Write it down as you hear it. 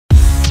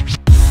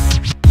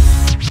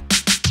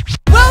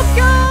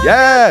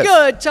Yes.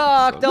 Good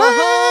Talk, the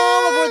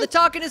home of where the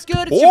talking is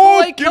good. It's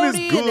your boy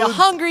Cody and the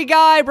hungry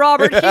guy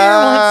Robert here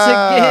once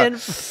again.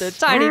 The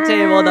tiny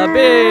table, the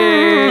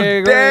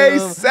big Day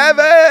room.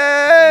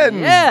 7.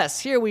 Yes,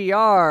 here we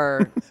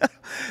are.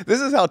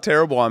 This is how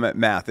terrible I'm at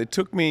math. It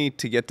took me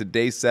to get to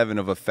day 7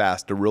 of a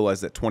fast to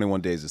realize that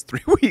 21 days is 3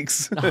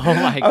 weeks. Oh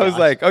my god! I was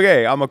like,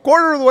 okay, I'm a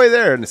quarter of the way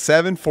there, and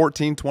 7,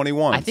 14,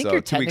 21. I think so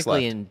you're 2 weeks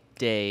technically left. in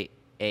day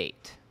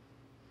 8.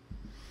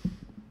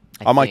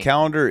 On my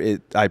calendar,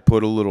 I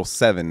put a little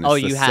 7. Oh,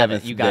 It's the you have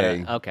it. 7th You got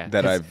it. day Okay.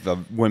 That I've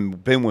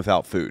been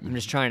without food. I'm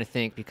just trying to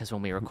think because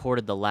when we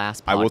recorded the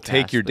last podcast, I will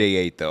take your day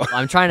 8 though.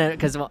 I'm trying to,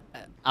 because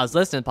I was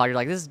listening to the podcast, you're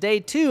like, this is day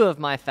 2 of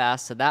my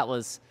fast, so that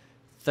was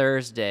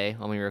Thursday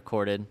when we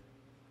recorded.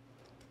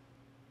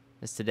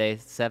 Is today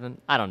 7?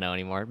 I don't know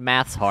anymore.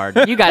 Math's hard.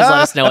 You guys let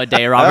us know what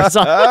day Robert's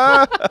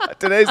on.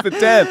 Today's the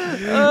 10th.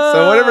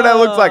 So whatever that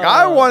looks like,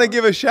 I want to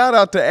give a shout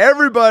out to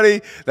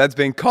everybody that's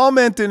been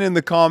commenting in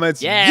the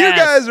comments. Yes. You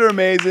guys are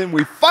amazing.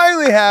 We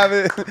finally have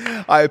it.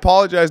 I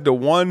apologize to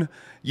one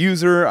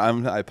user.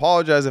 I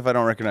apologize if I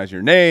don't recognize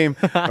your name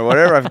or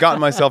whatever. I've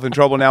gotten myself in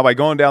trouble now by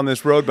going down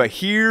this road, but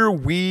here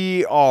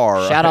we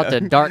are. Shout out to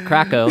Dark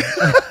Krakow.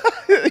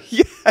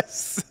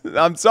 Yes.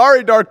 I'm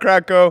sorry, Dark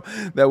Krakow,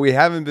 that we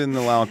haven't been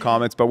allowing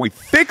comments, but we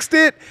fixed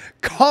it.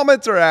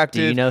 Comments are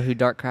active. Do you know who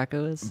Dark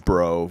Krakow is?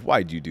 Bro,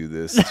 why'd you do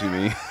this to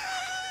me?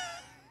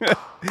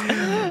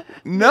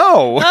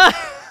 No.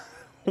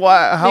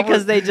 Why? How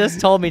Because they just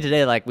told me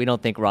today, like, we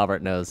don't think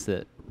Robert knows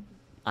that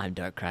I'm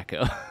Dark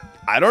Krakow.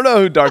 I don't know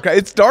who Dark.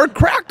 It's Dark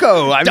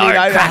Krakow. I Dark mean,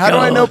 how do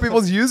I Krakow. know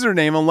people's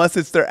username unless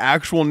it's their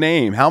actual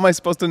name? How am I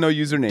supposed to know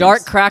usernames?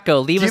 Dark Krakow.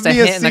 Leave us Give a me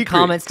hint in the secret.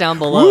 comments down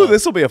below. Ooh,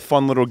 this will be a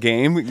fun little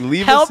game.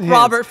 Leave Help us hints.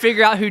 Robert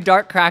figure out who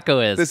Dark Krakow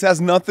is. This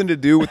has nothing to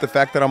do with the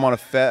fact that I'm on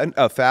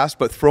a fast,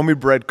 but throw me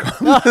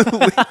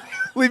breadcrumbs.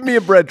 Leave me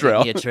a bread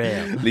trail. Leave me a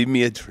trail. Leave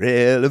me a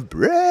trail of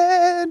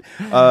bread.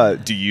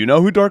 Do you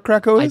know who Dark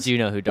Krakow I is? do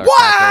know who Dark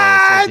What?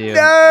 Krakow is. I do.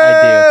 No.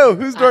 I do.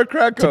 Who's Dark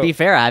Krakow? To be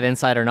fair, I have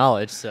insider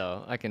knowledge,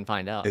 so I can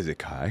find out. Is it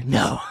Kai?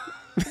 No.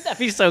 That'd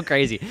be so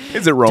crazy.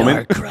 Is it Roman?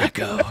 Dark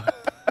Krakow.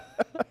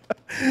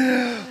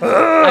 I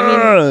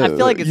mean, I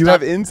feel like it's you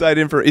not... have inside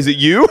info. Is it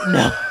you?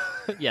 No.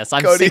 Yes,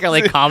 I'm Cody,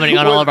 secretly commenting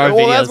on all of our videos.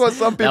 Well, that's what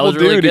some That people was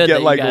do really to good get that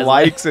you like guys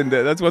likes, and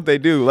that's what they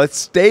do. Let's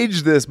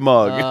stage this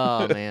mug.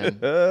 Oh, man.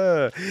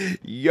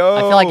 Yo, I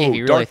feel like if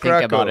you really Dark think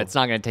about Krakow. it, it's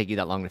not going to take you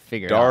that long to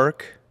figure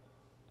Dark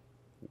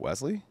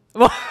Wesley?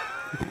 it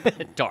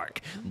out.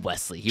 Dark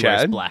Wesley. He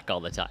wears Chad? black all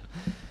the time.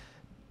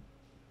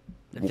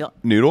 I feel...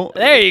 Noodle?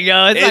 There you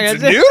go. It's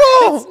It's not gonna-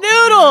 Noodle? It's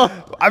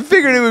Noodle. I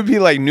figured it would be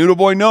like Noodle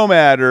Boy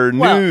Nomad or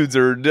Well, Nudes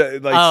or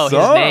like oh, his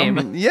some.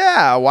 name.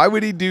 Yeah, why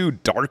would he do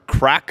Dark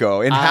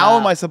Krakow? And how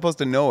am I supposed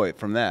to know it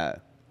from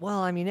that? Well,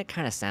 I mean, it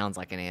kind of sounds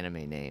like an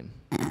anime name.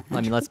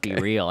 I mean, let's be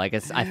real. I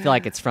guess I feel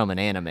like it's from an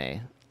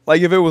anime.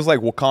 Like if it was like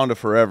Wakanda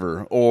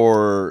Forever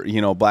or,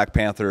 Black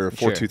Panther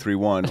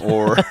 4231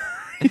 or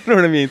you know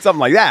what I mean? Something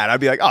like that. I'd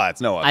be like, oh, that's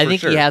Noah. I for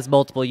think sure. he has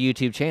multiple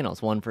YouTube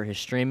channels, one for his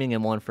streaming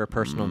and one for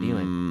personal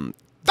viewing.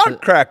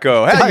 Dark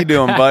Krakow. How you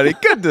doing, buddy?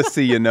 Good to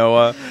see you,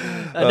 Noah.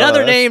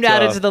 Another name that's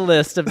added tough. to the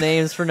list of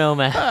names for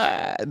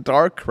Nomad.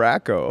 Dark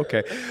Krakow.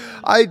 Okay.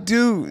 I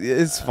do.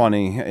 It's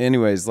funny.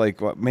 Anyways, like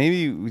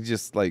maybe we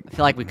just like. I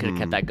feel like we could have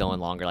kept that going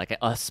longer, like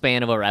a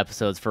span of our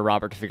episodes for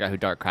Robert to figure out who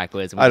Dark Krakow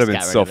is. And we I'd have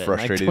just been got so rid of it in, like,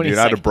 frustrated, 20 dude.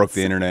 I'd have broke the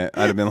seconds. internet.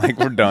 I'd have been like,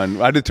 we're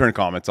done. I'd have turned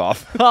comments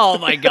off. Oh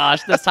my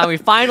gosh! This time we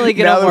finally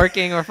get Now it that-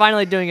 working. We're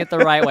finally doing it the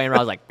right way, and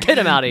Rob's like, "Get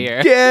him out of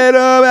here." Get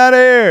them out of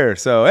here.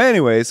 So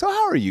anyway,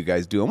 how are you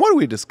guys doing? What are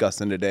we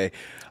discussing today?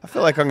 I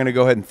feel like I'm going to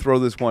go ahead and throw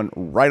this one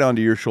right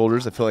onto your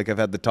shoulders. I feel like I've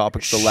had the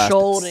topics the last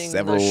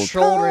several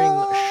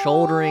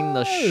shouldering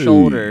the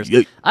shoulders.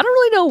 Yeah. I don't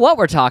really know what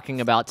we're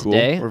talking about Cool.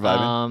 today. We're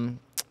vibing.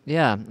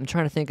 Yeah, I'm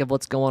trying to think of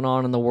what's going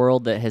on in the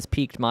world that has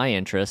piqued my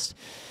interest.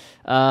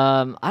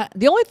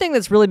 The only thing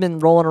that's really been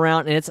rolling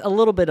around, and it's a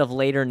little bit of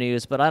later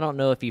news, but I don't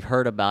know if you've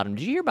heard about him.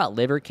 Did you hear about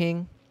Liver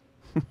King?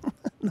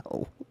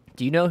 No.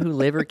 Do you know who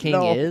Liver King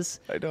No, is?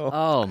 I don't.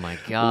 Oh my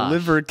gosh.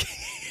 Liver King.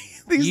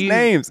 These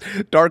names.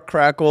 Dark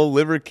Crackle,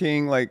 Liver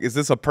King. Like, is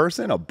this a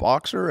person, a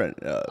boxer,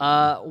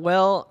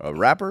 well, a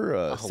rapper,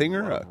 a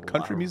singer, a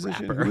country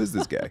musician? rapper. Who is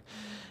this guy?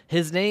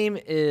 his name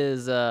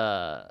is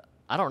I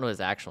don't know his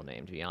actual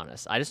name, to be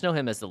honest. I just know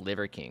him as the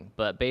Liver King.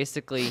 But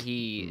basically,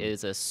 he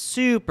is a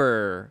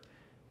super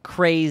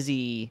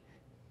crazy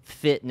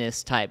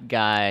fitness type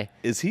guy.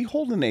 Is he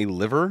holding a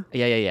liver?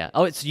 Yeah.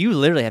 Oh, it's you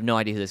literally have no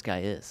idea who this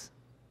guy is.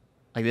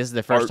 Like, this is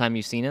the first time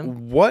you've seen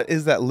him? What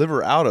is that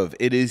liver out of?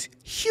 It is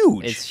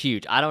huge. It's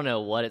huge. I don't know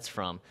what it's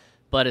from.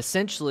 But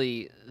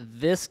essentially,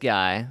 this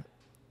guy,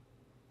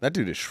 That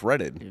dude is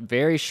shredded.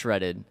 very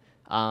shredded.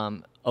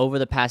 Over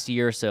the past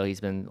year or so, he's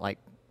been, like,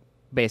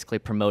 basically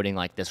promoting,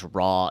 like, this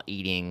raw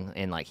eating.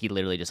 And, like, he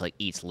literally just, like,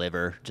 eats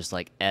liver just,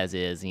 like, as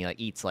is. And he, like,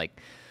 eats,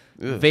 like,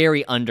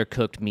 very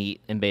undercooked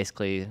meat and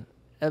basically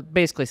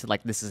basically said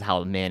like, this is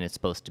how a man is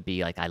supposed to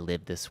be. Like, I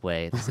live this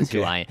way. This is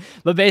who I am.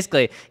 But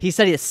basically, he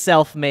said he's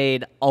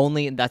self-made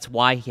only. That's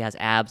why he has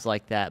abs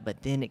like that.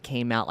 But then it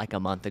came out like a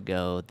month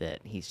ago that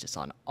he's just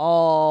on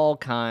all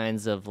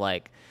kinds of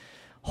like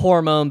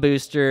hormone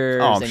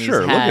boosters. Oh, I'm and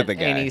sure. Look at the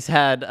guy. And he's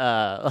had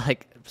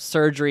like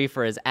surgery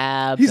for his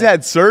abs. He's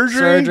had surgery?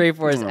 Surgery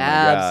for his Oh my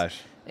abs.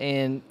 gosh.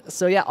 And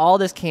so, yeah, all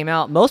this came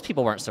out. Most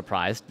people weren't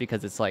surprised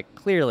because it's like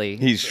clearly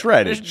He's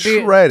shredded, dude's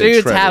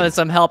shredded. having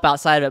some help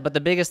outside of it. But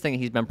the biggest thing,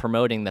 he's been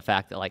promoting the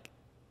fact that like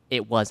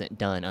it wasn't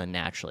done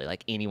unnaturally.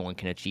 Like anyone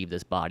can achieve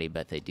this body,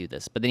 but they do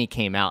this. But then he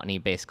came out and he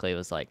basically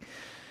was like,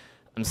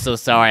 I'm so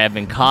sorry I've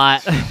been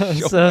caught. I'm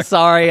so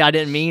sorry. I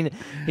didn't mean.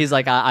 He's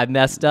like, I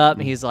messed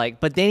up. He's like,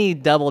 but then he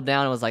doubled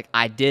down and was like,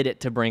 I did it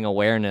to bring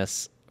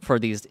awareness for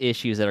these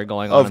issues that are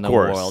going on in the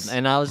world.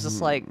 And I was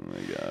just like, Oh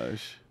my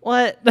gosh.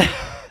 what?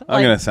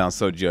 I'm going to sound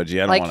so judgy.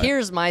 I don't like, want to.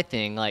 here's my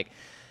thing. Like,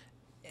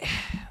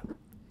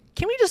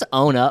 can we just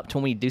own up to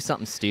when we do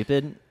something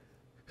stupid?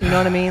 You know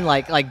what I mean?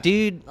 Like,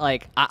 dude,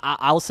 like,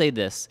 I'll say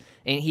this.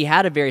 And he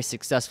had a very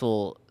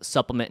successful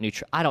supplement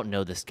I don't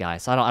know this guy,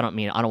 so I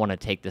don't want to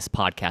take this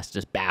podcast to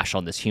just bash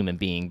on this human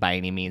being by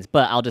any means.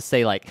 But I'll just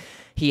say, like,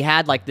 he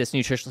had like this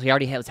nutritional. He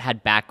already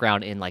had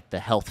background in like the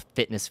health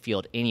fitness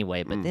field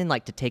anyway. But then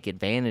like to take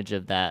advantage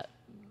of that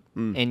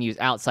and use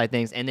outside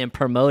things and then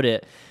promote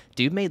it.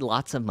 Dude made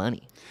lots of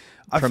money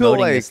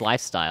promoting this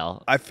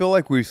lifestyle. I feel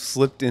like we've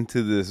slipped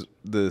into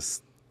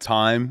this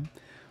time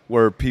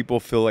where people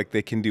feel like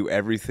they can do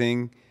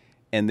everything,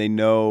 and they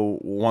know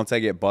once I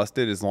get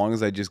busted, as long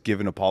as I just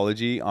give an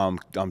apology, I'm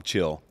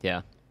chill.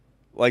 Yeah.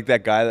 Like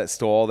that guy that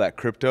stole all that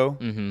crypto,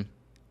 and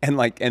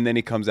then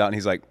he comes out and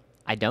he's like,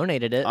 I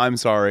donated it. I'm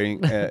sorry,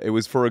 it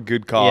was for a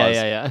good cause.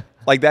 Yeah.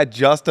 Like that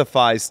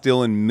justifies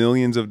stealing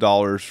millions of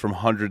dollars from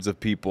hundreds of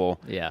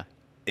people. Yeah.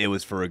 It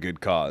was for a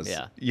good cause.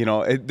 Yeah. You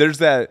know, there's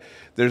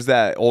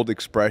that old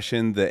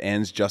expression, the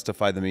ends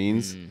justify the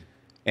means.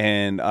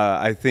 And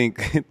I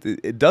think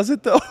it does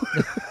it though.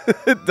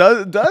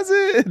 does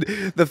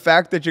it? The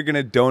fact that you're going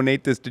to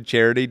donate this to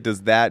charity,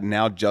 does that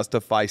now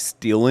justify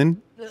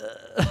stealing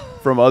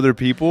from other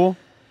people?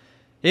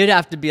 It'd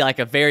have to be like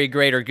a very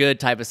greater good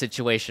type of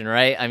situation,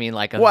 right? I mean,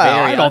 like a Well,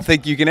 very. I don't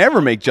think you can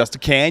ever make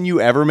can you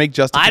ever make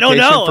justification I don't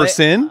know. for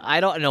sin?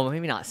 I don't know.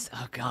 Maybe not.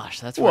 Oh gosh,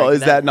 that's Well, right.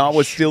 is that not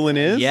what stealing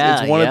is? Yeah,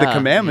 it's one of the yeah,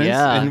 commandments,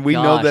 yeah, and we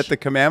know that gosh. the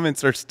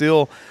commandments are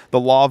still, the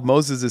law of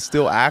Moses is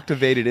still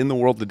activated in the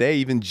world today.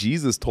 Even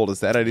Jesus told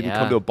us that. I didn't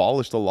come to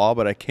abolish the law,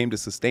 but I came to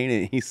sustain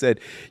it. He said,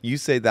 you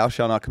say thou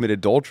shalt not commit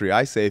adultery.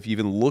 I say if you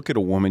even look at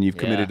a woman, you've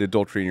committed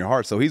adultery in your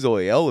heart. So he's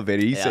only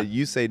elevated. He said,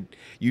 you say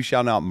you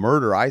shall not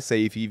murder. I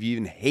say if you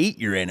even hate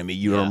your enemy,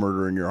 you are a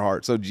murderer in your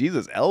heart. So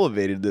Jesus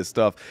elevated this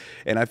stuff.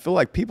 And I feel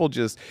like people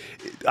just,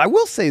 I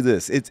will say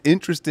this, it's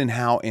interesting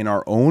how in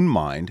our own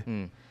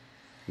mind,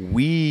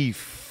 we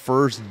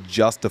first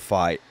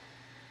justify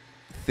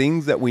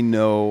things that we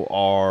know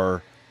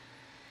are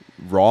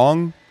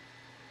wrong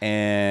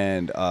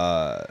and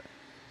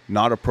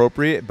not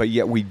appropriate, but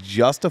yet we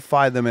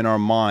justify them in our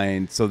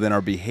mind. So then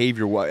our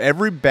behavior,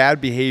 every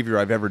bad behavior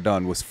I've ever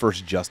done was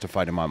first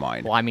justified in my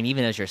mind. Well, I mean,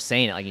 even as you're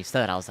saying it, like you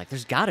said, I was like,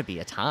 there's got to be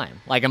a time.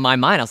 Like in my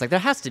mind, I was like, there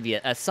has to be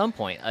at some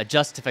point a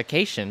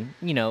justification,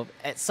 you know,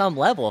 at some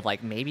level of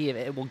like maybe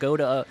it will go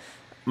to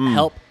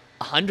help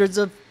hundreds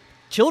of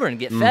children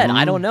get fed.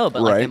 I don't know,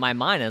 but like in my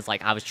mind, it's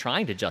like I was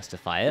trying to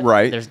justify it.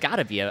 Right. There's got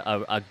to be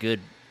a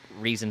good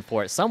reason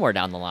for it somewhere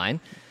down the line.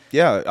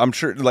 Yeah, I'm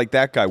sure, like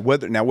that guy,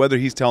 whether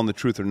he's telling the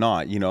truth or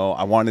not, you know,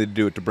 I wanted to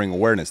do it to bring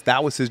awareness.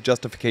 That was his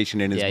justification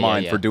in his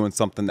mind for doing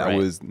something that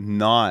was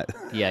not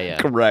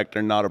correct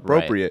or not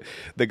appropriate.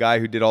 The guy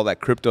who did all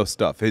that crypto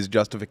stuff, his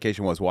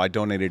justification was, well, I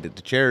donated it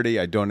to charity.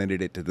 I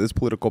donated it to this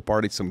political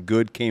party. Some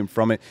good came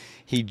from it.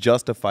 He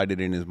justified it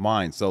in his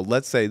mind. So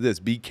let's say this,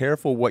 be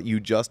careful what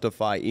you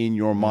justify in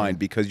your mind,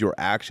 because your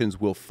actions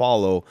will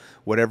follow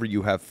whatever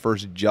you have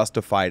first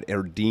justified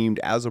or deemed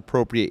as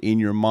appropriate in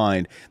your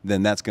mind,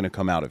 then that's going to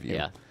come out of you.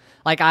 Yeah.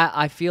 Like,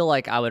 I feel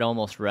like I would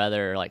almost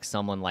rather, like,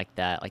 someone like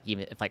that, like,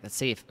 even if, like, let's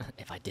say if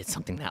I did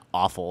something that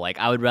awful, like,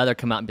 I would rather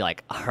come out and be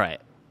like, all right,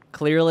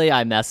 clearly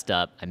I messed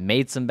up. I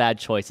made some bad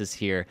choices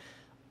here.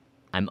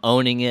 I'm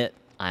owning it.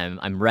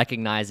 I'm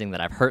recognizing that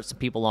I've hurt some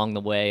people along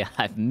the way.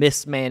 I've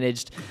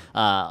mismanaged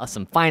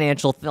some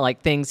financial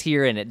things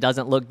here, and it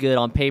doesn't look good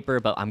on paper,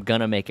 but I'm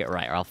going to make it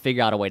right, or I'll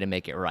figure out a way to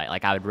make it right.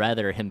 Like, I would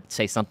rather him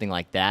say something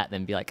like that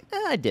than be like,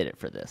 I did it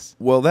for this.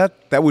 Well, that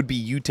would be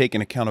you taking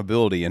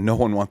accountability, and no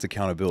one wants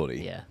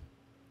accountability. Yeah.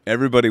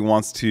 Everybody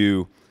wants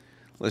to,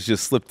 let's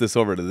just slip this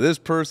over to this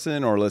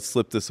person, or let's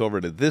slip this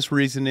over to this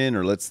reasoning,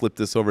 or let's slip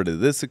this over to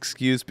this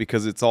excuse,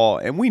 because it's all,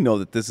 and we know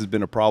that this has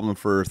been a problem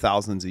for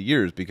thousands of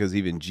years, because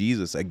even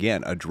Jesus,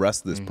 again,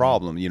 addressed this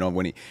problem, you know,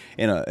 when he,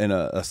 in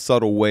a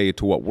subtle way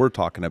to what we're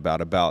talking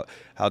about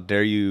how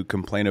dare you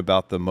complain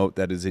about the mote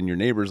that is in your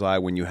neighbor's eye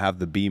when you have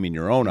the beam in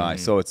your own eye.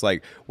 So it's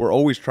like, we're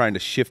always trying to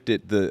shift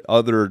it, the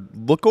other,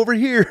 look over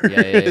here.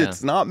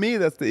 It's not me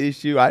that's the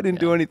issue. I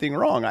didn't do anything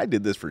wrong. I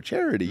did this for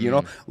charity. You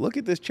know, look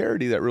at this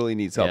charity that really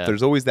needs help.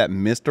 There's always that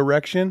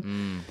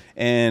misdirection.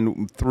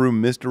 And through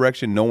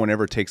misdirection, no one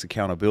ever takes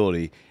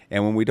accountability.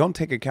 And when we don't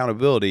take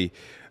accountability,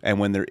 and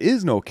when there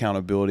is no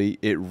accountability,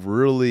 it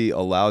really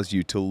allows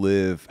you to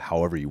live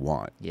however you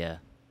want. Yeah.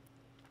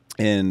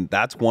 And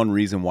that's one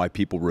reason why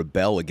people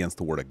rebel against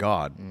the Word of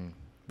God,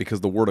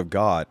 because the Word of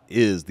God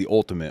is the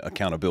ultimate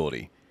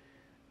accountability.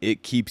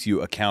 It keeps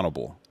you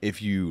accountable.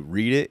 If you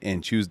read it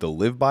and choose to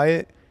live by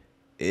it,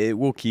 it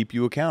will keep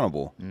you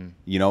accountable.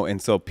 You know,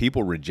 and so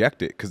people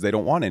reject it because they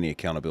don't want any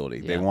accountability.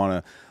 Yeah. They want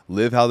to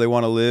live how they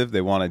want to live.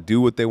 They want to do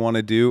what they want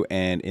to do,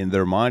 and in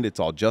their mind, it's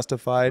all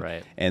justified.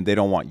 Right. And they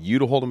don't want you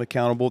to hold them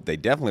accountable. They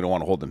definitely don't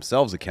want to hold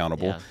themselves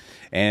accountable. Yeah.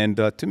 And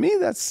to me,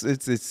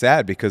 it's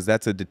sad, because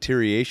that's a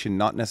deterioration,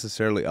 not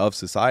necessarily of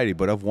society,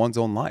 but of one's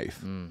own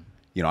life.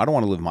 You know, I don't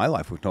want to live my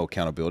life with no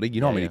accountability.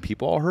 You know how many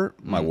people I'll hurt?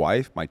 My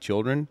wife, my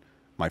children,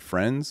 my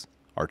friends,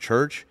 our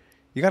church.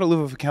 You got to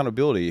live with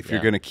accountability if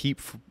you're going to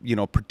keep, you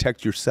know,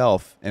 protect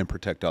yourself and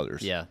protect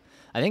others. Yeah.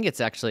 I think it's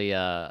actually,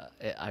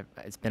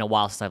 it's been a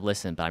while since I've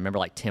listened, but I remember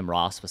like Tim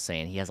Ross was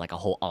saying he has like a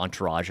whole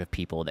entourage of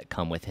people that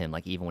come with him,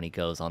 like even when he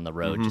goes on the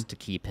road, just to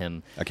keep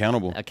him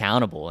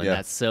Accountable. And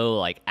that's so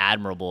like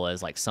admirable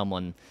as like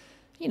someone,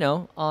 you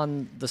know,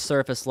 on the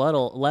surface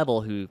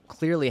level who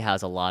clearly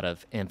has a lot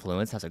of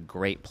influence, has a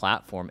great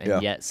platform,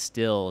 and yet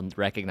still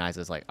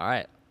recognizes like, all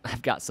right,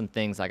 I've got some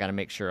things I got to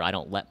make sure I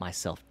don't let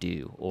myself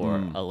do or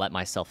let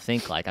myself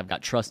think like. I've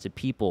got trusted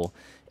people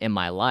in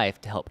my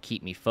life to help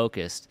keep me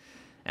focused.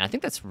 And I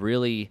think that's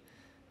really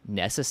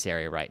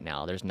necessary right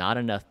now. There's not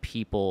enough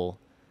people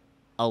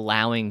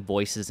allowing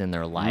voices in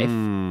their life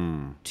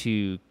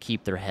to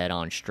keep their head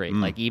on straight.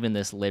 Like even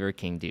this Liver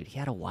King dude, he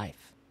had a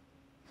wife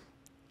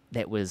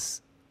that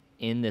was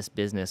in this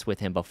business with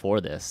him before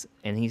this.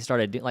 And he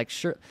started doing like,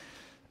 sure,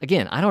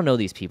 again, I don't know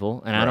these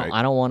people, and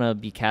I don't want to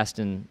be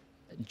casting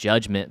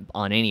judgment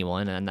on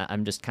anyone, and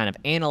I'm just kind of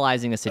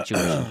analyzing a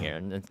situation here,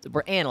 and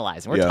we're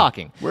analyzing, we're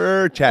talking,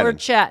 we're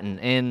chatting,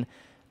 and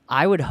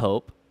I would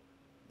hope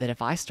that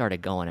if I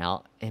started going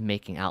out and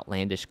making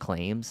outlandish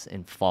claims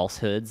and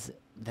falsehoods,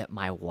 that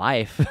my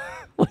wife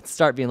would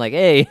start being like,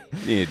 hey,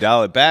 you need to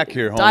dial it back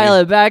here, homie. Dial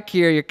it back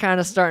here, you're kind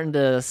of starting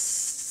to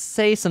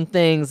say some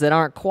things that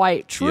aren't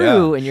quite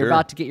true, and you're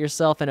about to get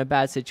yourself in a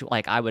bad situation.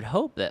 Like, I would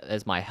hope that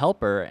as my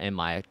helper and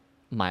my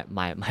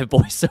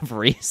voice of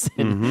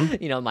reason,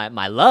 you know,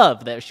 my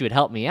love, that she would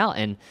help me out.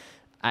 And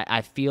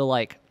I feel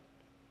like,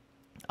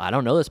 I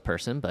don't know this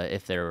person, but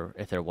if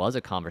there was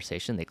a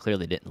conversation, they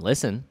clearly didn't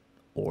listen,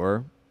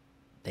 or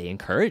they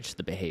encouraged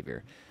the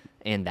behavior.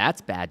 And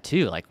that's bad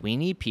too. Like, we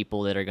need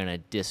people that are going to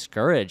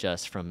discourage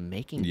us from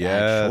making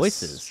bad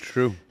choices.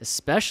 True.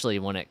 Especially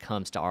when it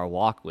comes to our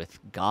walk with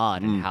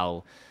God and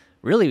how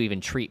really we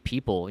even treat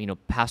people. You know,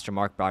 Pastor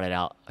Mark brought it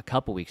out a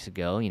couple weeks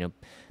ago, you know,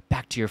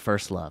 back to your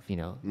first love, you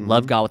know,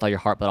 love God with all your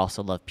heart, but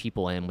also love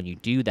people. And when you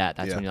do that,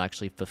 that's when you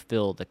actually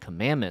fulfill the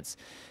commandments.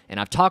 And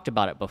I've talked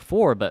about it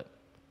before, but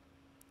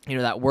you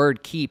know, that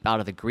word keep out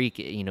of the Greek,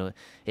 you know,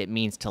 it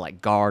means to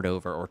like guard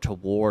over or to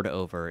ward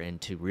over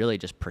and to really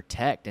just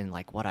protect. And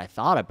like what I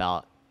thought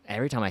about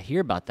every time I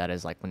hear about that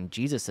is like when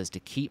Jesus says to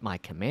keep my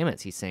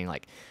commandments, he's saying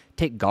like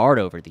take guard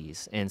over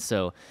these. And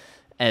so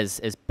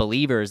as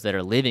believers that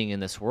are living in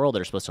this world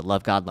that are supposed to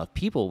love God, love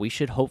people, we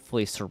should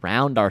hopefully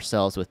surround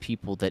ourselves with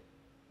people that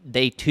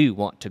they too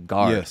want to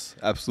guard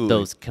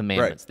those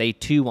commandments. They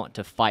too want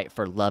to fight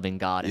for loving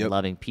God and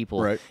loving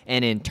people.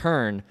 And in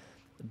turn,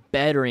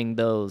 bettering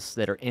those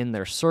that are in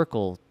their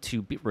circle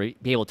to be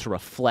able to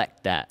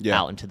reflect that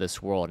out into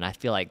this world. And I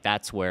feel like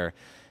that's where,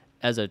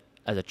 as a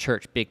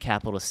church, big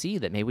capital C,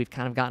 that maybe we've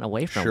kind of gotten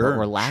away from.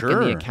 We're lacking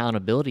the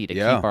accountability to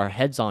keep our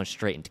heads on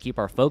straight and to keep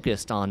our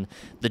focused on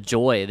the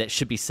joy that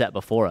should be set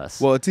before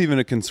us. Well, it's even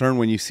a concern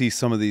when you see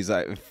some of these,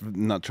 I'm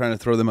not trying to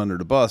throw them under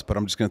the bus, but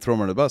I'm just going to throw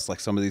them under the bus, like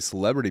some of these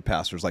celebrity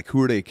pastors. Like,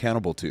 who are they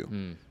accountable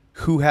to?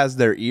 Who has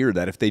their ear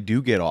that if they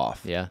do get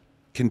off,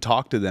 can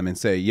talk to them and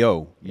say,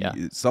 yo,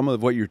 some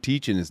of what you're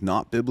teaching is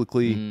not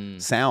biblically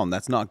sound.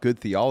 That's not good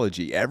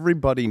theology.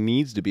 Everybody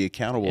needs to be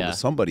accountable to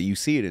somebody. You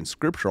see it in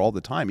Scripture all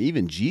the time.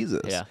 Even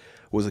Jesus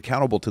was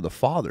accountable to the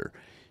Father.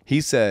 He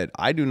said,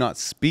 I do not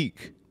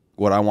speak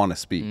what I want to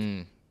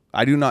speak.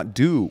 I do not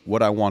do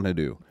what I want to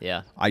do.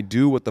 I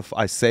do what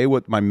I say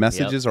what my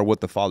messages are, what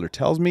the Father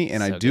tells me,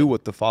 and I do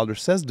what the Father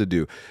says to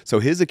do. So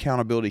his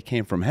accountability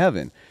came from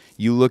heaven.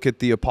 You look at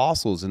the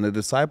apostles and the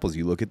disciples.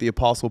 You look at the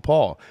Apostle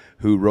Paul,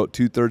 who wrote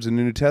 2/3 of the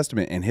New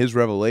Testament, and his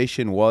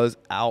revelation was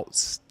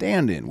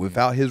outstanding.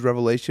 Without his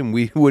revelation,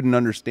 we wouldn't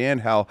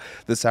understand how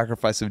the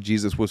sacrifice of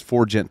Jesus was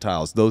for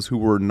Gentiles, those who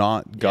were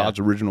not God's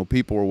original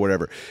people or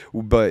whatever.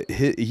 But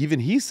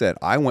even he said,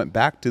 I went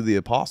back to the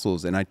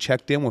apostles and I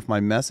checked in with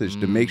my message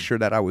to make sure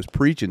that I was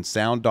preaching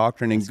sound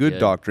doctrine and good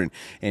doctrine.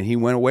 And he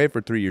went away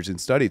for 3 years and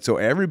studied. So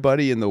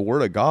everybody in the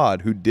Word of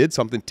God who did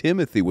something,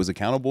 Timothy was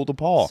accountable to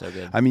Paul. So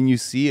good. I mean, you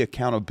see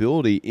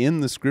accountability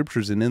in the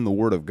Scriptures and in the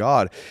Word of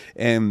God.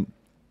 And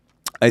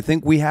I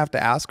think we have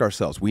to ask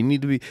ourselves, we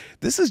need to be,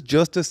 this is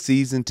just a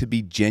season to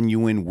be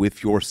genuine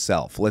with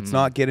yourself. Let's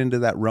not get into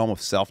that realm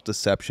of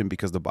self-deception,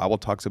 because the Bible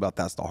talks about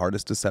that's the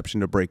hardest deception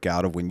to break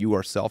out of, when you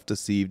are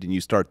self-deceived and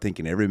you start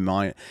thinking every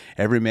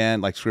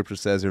man, like scripture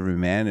says, every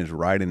man is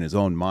right in his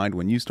own mind.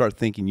 When you start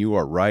thinking you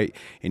are right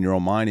in your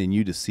own mind and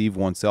you deceive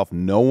oneself,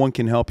 no one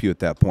can help you at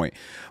that point.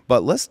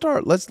 But let's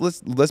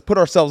put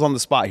ourselves on the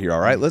spot here, all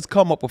right? Let's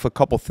come up with a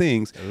couple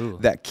things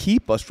that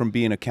keep us from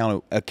being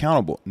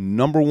accountable.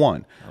 Number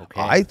one, Okay.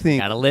 I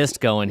think got a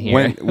list going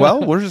here.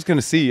 Well, we're just going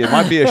to see. It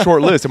might be a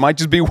short list. It might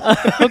just be one.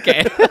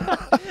 Okay.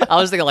 I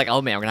was thinking like,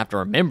 oh man, we're gonna have to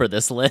remember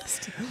this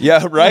list.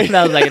 Yeah, right.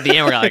 That was like at the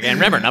end, we're like, and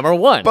remember number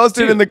 1. Post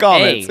it in the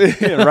comments.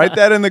 Yeah, write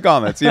that in the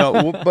comments. You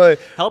know, but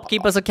help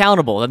keep us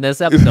accountable in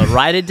this episode.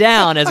 Write it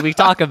down as we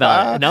talk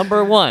about it.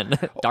 Number 1,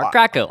 Dark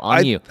Krako,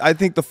 on you. I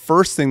think the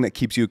first thing that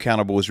keeps you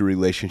accountable is your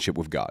relationship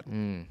with God.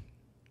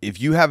 If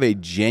you have a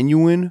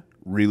genuine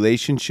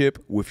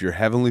relationship with your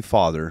Heavenly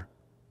Father,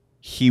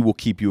 He will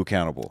keep you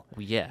accountable.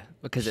 Well, yeah,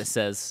 because it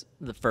says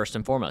the first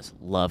and foremost,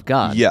 love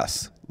God.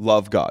 Yes,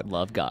 love God.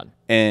 Love God.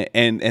 And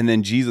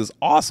then Jesus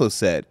also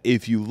said,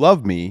 if you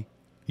love me,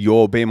 you'll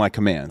obey my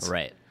commands.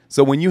 Right.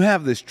 So when you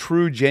have this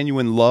true,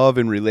 genuine love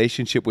and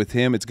relationship with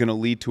Him, it's going to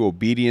lead to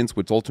obedience,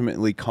 which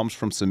ultimately comes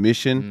from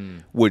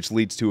submission, which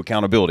leads to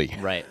accountability.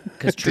 Right.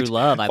 Because true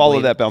love, I follow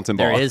believe that bouncing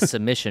ball. there is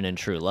submission in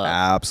true love.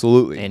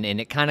 Absolutely. And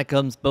it kind of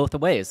comes both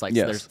ways. Like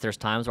Yes. there's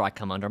times where I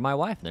come under my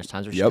wife, and there's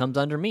times where she Yep. comes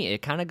under me.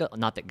 It kind of go,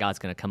 not that God's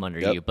going to come under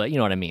Yep. you, but you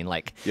know what I mean.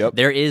 Like Yep.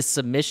 there is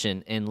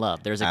submission in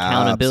love. There's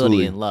accountability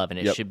Absolutely. in love, and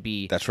it Yep. should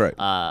be That's right.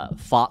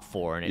 fought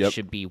for, and it Yep.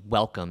 should be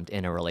welcomed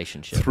in a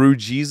relationship. Through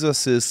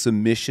Jesus'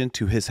 submission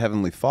to His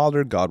Heavenly Father,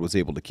 God was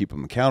able to keep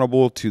Him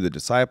accountable. To the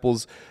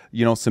disciples,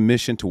 you know,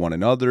 submission to one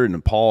another.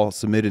 And Paul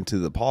submitted to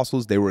the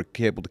apostles. They were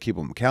able to keep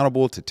him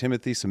accountable. To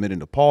Timothy, submitting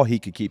to Paul, he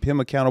could keep him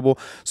accountable.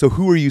 So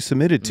who are you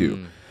submitted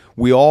to?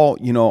 We all,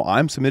 you know,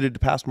 I'm submitted to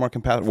Pastor Mark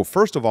and Pastor. Well,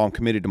 first of all, I'm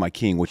committed to my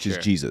King, which is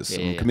Jesus.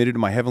 Yeah, I'm yeah. committed to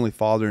my Heavenly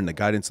Father and the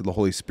guidance of the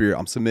Holy Spirit.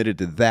 I'm submitted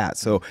to that.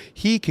 So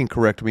He can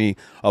correct me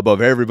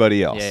above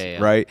everybody else, Yeah.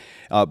 right?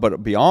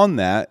 But beyond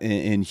that,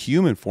 in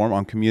human form,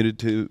 I'm committed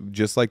to,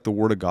 just like the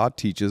Word of God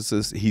teaches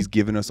us, He's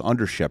given us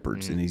under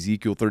shepherds. In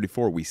Ezekiel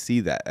 34, we see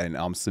that. And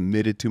I'm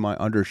submitted to my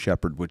under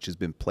shepherd, which has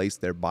been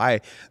placed there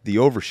by the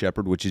over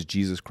shepherd, which is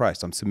Jesus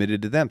Christ. I'm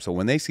submitted to them. So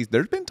when they see,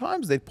 there's been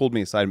times they've pulled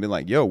me aside and been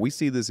like, yo, we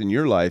see this in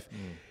your life.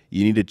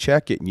 You need to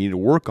check it. You need to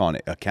work on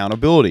it.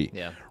 Accountability,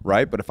 Yeah.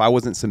 right? But if I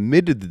wasn't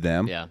submitted to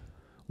them, Yeah.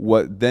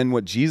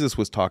 what Jesus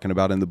was talking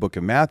about in the book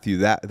of Matthew,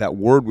 that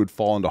word would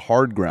fall into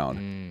hard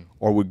ground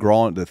or would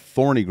grow into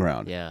thorny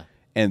ground. Yeah.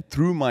 And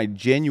through my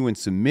genuine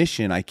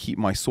submission, I keep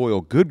my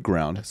soil good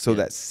ground, so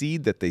that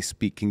seed that they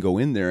speak can go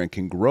in there and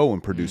can grow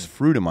and produce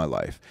fruit in my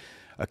life.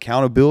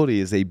 Accountability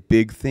is a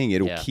big thing.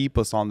 It'll Yeah. keep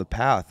us on the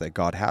path that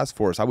God has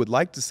for us. I would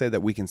like to say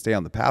that we can stay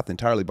on the path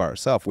entirely by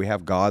ourselves. We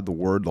have God, the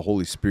Word, the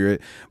Holy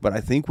Spirit, but I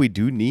think we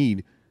do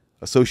need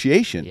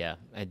association. Yeah,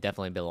 it'd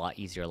definitely be a lot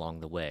easier along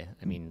the way.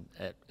 I mean,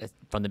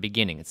 from the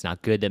beginning, it's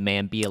not good that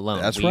man be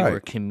alone. That's we right. were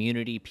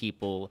community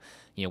people.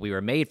 You know, we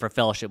were made for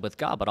fellowship with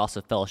God, but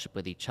also fellowship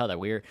with each other.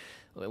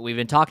 We've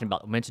been talking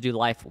about we're meant to do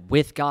life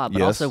with God, but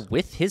Yes. also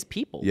with His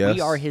people. Yes.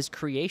 We are His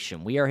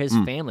creation. We are His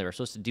family. We're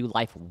supposed to do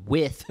life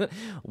with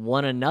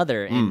one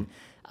another. And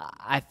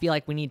I feel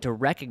like we need to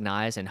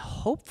recognize and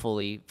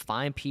hopefully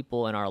find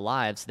people in our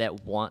lives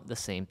that want the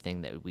same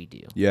thing that we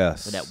do.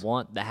 Yes.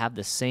 That have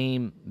the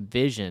same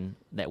vision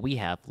that we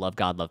have. Love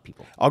God, love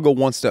people. I'll go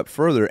one step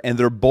further, and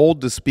they're bold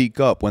to speak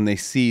up when they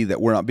see that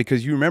we're not,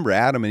 because you remember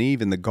Adam and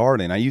Eve in the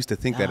garden. I used to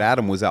think that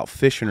Adam was out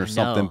fishing or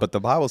something, know. but the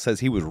Bible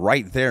says he was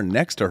right there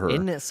next to her.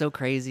 Isn't it so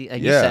crazy? You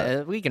Yeah.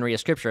 said, we can read a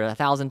scripture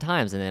 1,000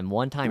 times, and then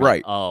one time, you're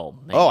Right. like, oh,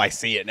 man. Oh, I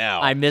see it now.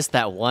 I missed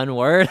that one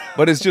word.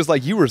 But it's just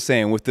like you were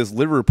saying with this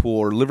Liverpool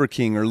or Liver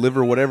King or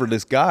Liver whatever,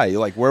 this guy,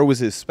 like, where was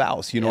his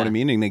spouse? You know what I Yeah.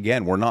 mean? And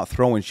again, we're not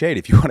throwing shade.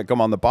 If you want to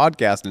come on the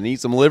podcast and eat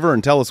some liver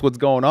and tell us what's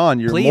going on,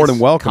 you're Please, more than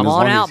welcome. come as on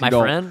long out, as you my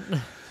don't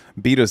friend.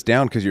 beat us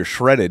down because you're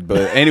shredded.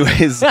 But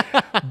anyways,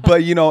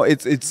 but you know,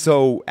 it's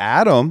so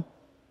Adam,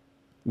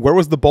 where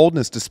was the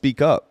boldness to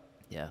speak up,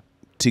 Yeah,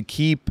 to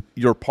keep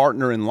your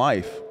partner in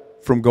life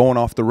from going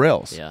off the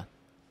rails? yeah,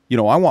 You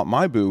know, I want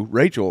my boo,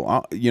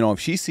 Rachel, you know, if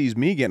she sees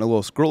me getting a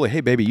little squirrely,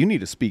 hey, baby, you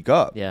need to speak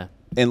up. yeah.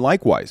 And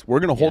likewise, we're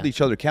going to hold Yeah.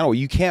 each other accountable.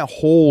 You can't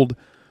hold.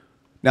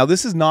 Now,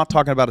 this is not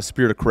talking about a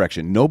spirit of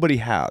correction. Nobody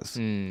has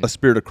a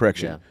spirit of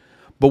correction. Yeah.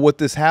 But what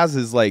this has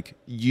is like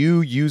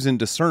you using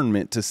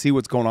discernment to see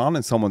what's going on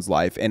in someone's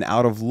life. And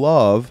out of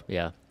love,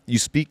 Yeah. you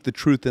speak the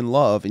truth in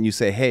love and you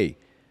say, hey,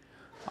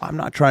 I'm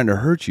not trying to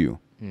hurt you,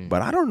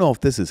 but I don't know if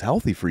this is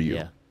healthy for you.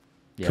 Yeah.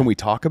 Yeah. Can we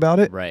talk about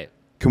it? Right.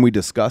 Can we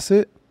discuss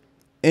it?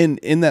 And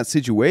in that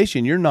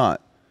situation, you're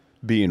not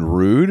being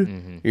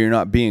rude. You're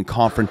not being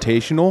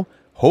confrontational.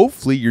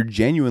 Hopefully, you're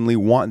genuinely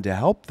wanting to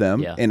help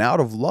them. Yeah. And out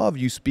of love,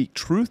 you speak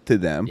truth to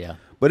them. Yeah.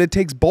 But it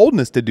takes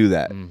boldness to do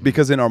that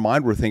because in our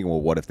mind, we're thinking,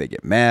 well, what if they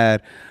get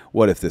mad?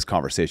 What if this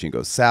conversation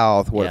goes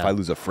south? What if Yeah. I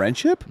lose a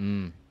friendship?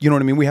 You know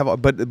what I mean? We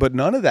have, but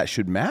none of that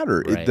should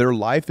matter. Right. Their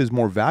life is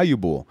more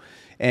valuable.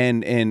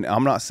 And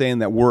I'm not saying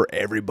that we're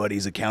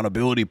everybody's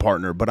accountability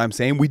partner, but I'm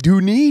saying we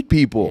do need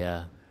people.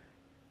 Yeah.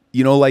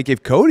 You know, like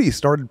if Cody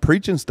started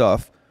preaching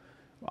stuff,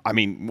 I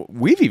mean,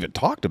 we've even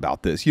talked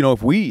about this. You know,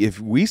 if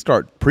we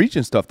start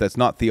preaching stuff that's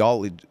not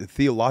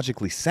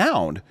theologically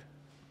sound,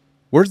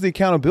 where's the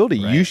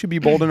accountability? Right. You should be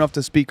bold enough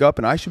to speak up,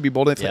 and I should be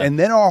bold enough, Yeah. and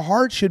then our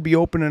hearts should be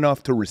open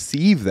enough to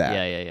receive that.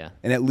 Yeah.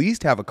 And at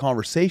least have a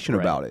conversation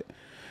Right. about it.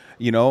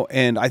 You know,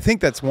 and I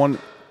think that's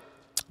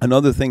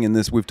another thing in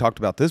this. We've talked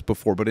about this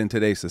before, but in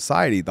today's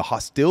society, the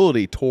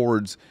hostility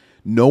towards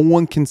no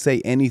one can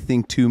say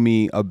anything to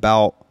me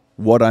about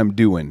what I'm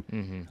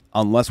doing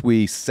unless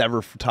we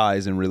sever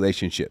ties in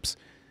relationships.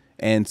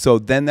 And so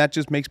then that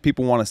just makes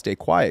people want to stay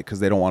quiet because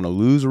they don't want to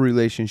lose a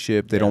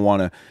relationship. They don't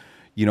want to,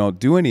 you know,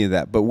 do any of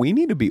that. But we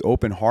need to be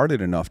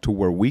open-hearted enough to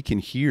where we can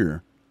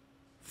hear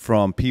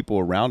from people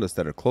around us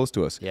that are close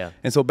to us. Yeah.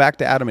 And so back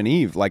to Adam and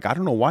Eve, like, I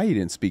don't know why you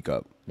didn't speak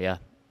up. Yeah.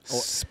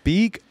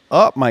 Speak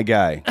up, my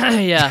guy.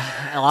 Yeah.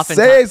 Often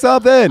Say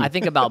something. I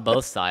think about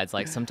both sides.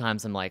 Like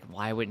sometimes I'm like,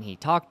 why wouldn't he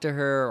talk to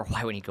her, or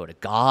why wouldn't he go to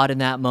God in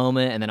that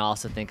moment? And then I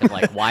also think of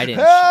like, why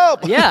didn't?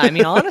 Help! Yeah, I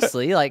mean,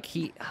 honestly, like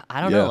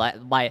I don't know, Yeah. like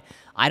why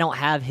I don't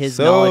have his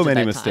So knowledge.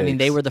 many at that time. I mean,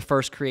 they mistakes. were the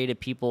first created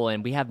people,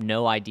 and we have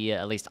no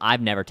idea. At least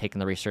I've never taken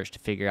the research to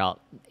figure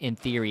out, in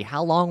theory,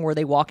 how long were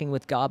they walking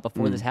with God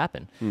before this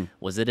happened?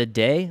 Was it a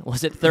day?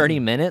 Was it 30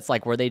 minutes?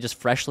 Like, were they just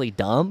freshly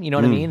dumb? You know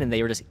what I mean? And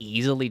they were just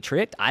easily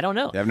tricked? I don't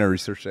know. I've never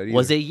researched that either.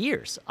 Was it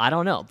years? I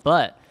don't know.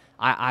 But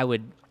I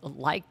would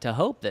like to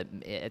hope that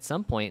at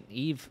some point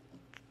Eve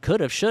could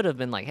have, should have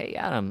been like, hey,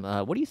 Adam,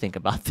 what do you think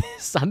about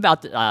this? I'm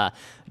about to,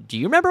 do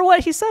you remember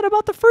what he said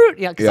about the fruit?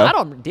 Yeah, because I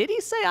don't, did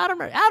he say,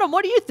 Adam,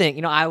 what do you think?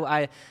 You know,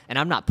 and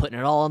I'm not putting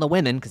it all on the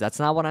women because that's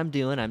not what I'm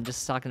doing. I'm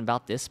just talking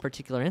about this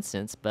particular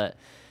instance. But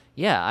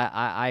yeah,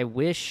 I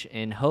wish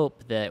and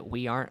hope that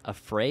we aren't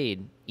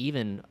afraid,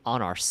 even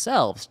on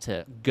ourselves,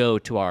 to go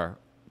to our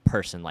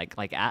person. Like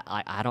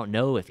I don't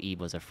know if Eve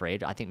was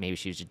afraid. I think maybe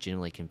she was just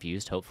genuinely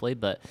confused, hopefully,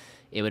 but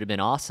it would have been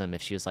awesome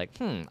if she was like,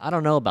 I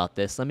don't know about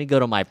this. Let me go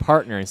to my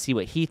partner and see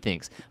what he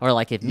thinks. Or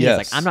like if me, it's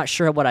like, I'm not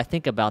sure what I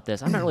think about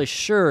this. I'm not really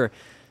sure.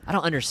 I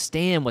don't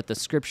understand what the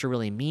scripture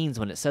really means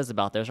when it says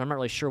about this. I'm not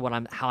really sure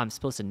how I'm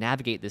supposed to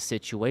navigate this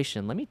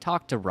situation. Let me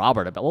talk to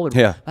Robert about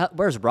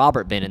where's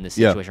Robert been in this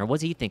situation? Or what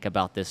does he think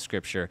about this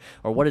scripture?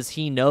 Or what does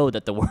he know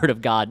that the word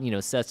of God, you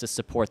know, says to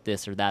support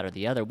this or that or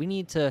the other? We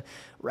need to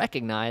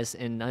recognize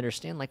and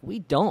understand, like, we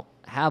don't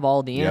have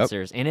all the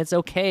answers, and it's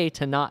okay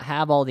to not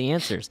have all the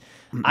answers.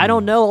 I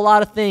don't know a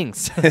lot of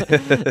things,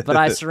 but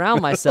I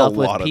surround myself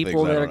with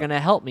people that are going to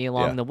help me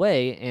along the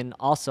way, and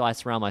also I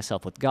surround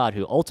myself with God,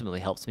 who ultimately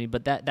helps me.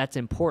 But that's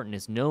important,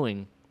 is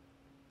knowing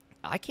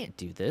I can't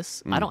do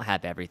this. I don't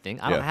have everything.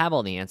 I don't have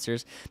all the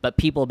answers, but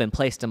people have been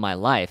placed in my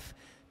life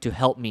to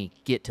help me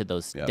get to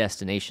those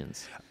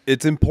destinations.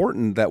 It's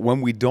important that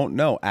when we don't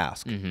know,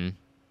 ask.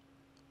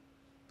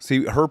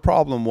 See,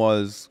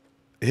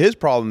 his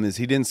problem is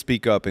he didn't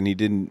speak up, and he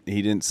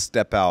didn't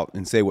step out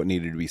and say what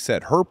needed to be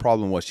said. Her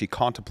problem was she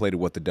contemplated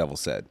what the devil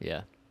said.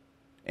 Yeah.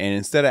 And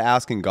instead of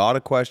asking God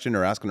a question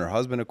or asking her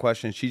husband a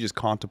question, she just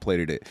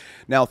contemplated it.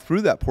 Now,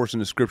 through that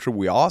portion of scripture,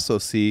 we also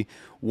see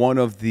one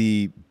of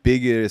the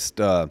biggest,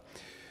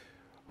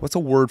 what's a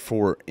word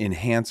for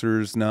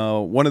enhancers?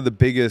 No, one of the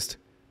biggest.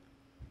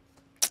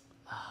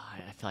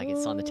 I feel like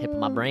it's on the tip of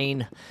my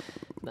brain.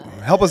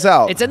 Help us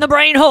out. It's in the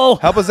brain hole.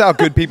 Help us out,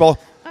 good people.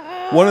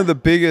 One of the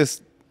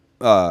biggest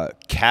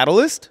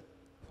catalyst,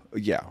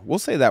 we'll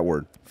say that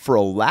word, for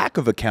a lack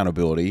of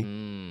accountability.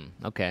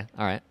 Okay,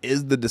 all right.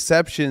 Is the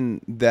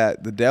deception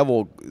that the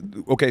devil,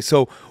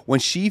 so when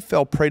she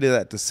fell prey to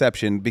that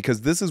deception,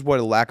 because this is what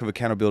a lack of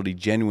accountability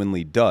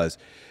genuinely does,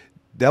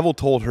 devil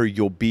told her,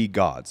 you'll be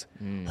gods.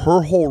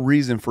 Her whole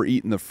reason for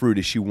eating the fruit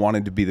is she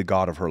wanted to be the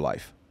god of her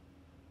life.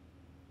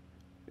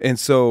 And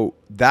so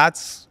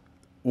that's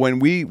when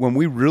we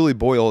really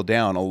boil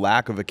down a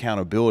lack of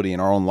accountability in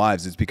our own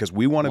lives. It's because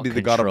we want to be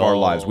the God of our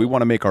lives. We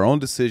want to make our own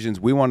decisions.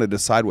 We want to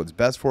decide what's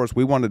best for us.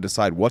 We want to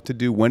decide what to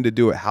do, when to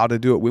do it, how to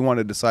do it. We want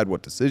to decide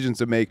what decisions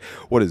to make,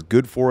 what is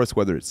good for us,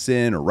 whether it's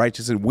sin or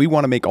righteousness. We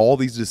want to make all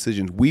these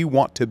decisions. We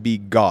want to be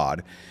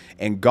God.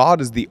 And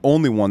God is the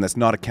only one that's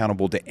not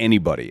accountable to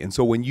anybody. And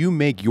so when you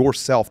make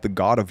yourself the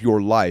God of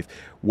your life,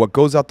 what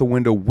goes out the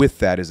window with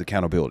that is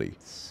accountability.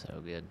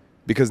 So good.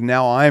 Because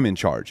now I'm in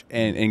charge,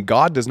 and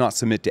God does not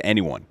submit to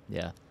anyone.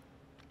 Yeah.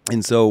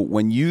 And so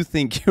when you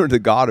think you're the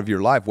God of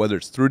your life, whether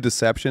it's through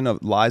deception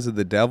of lies of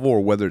the devil, or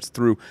whether it's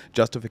through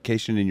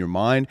justification in your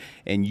mind,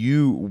 and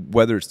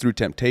whether it's through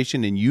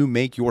temptation, and you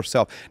make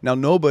yourself. Now, I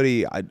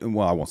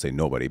won't say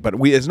nobody, but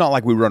it's not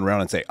like we run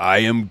around and say, I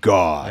am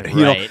God. Right.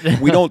 You know,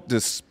 we don't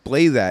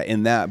display that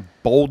in that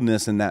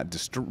boldness and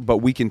but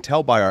we can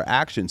tell by our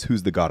actions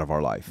who's the God of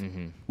our life.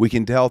 We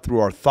can tell through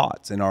our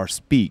thoughts and our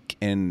speak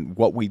and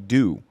what we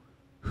do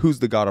who's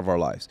the God of our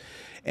lives.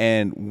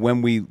 And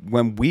when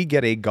we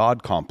get a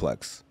God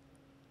complex,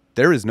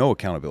 there is no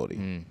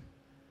accountability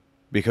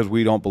because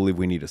we don't believe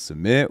we need to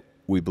submit.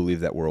 We believe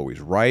that we're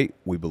always right.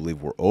 We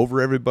believe we're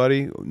over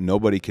everybody.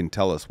 Nobody can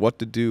tell us what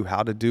to do,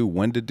 how to do,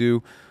 when to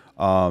do.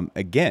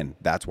 Again,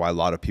 that's why a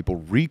lot of people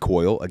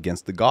recoil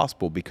against the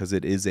gospel, because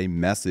it is a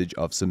message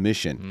of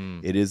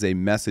submission. It is a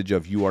message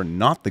of you are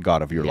not the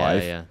God of your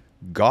life. Yeah.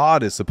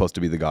 God is supposed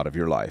to be the God of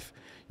your life.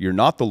 You're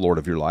not the Lord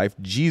of your life.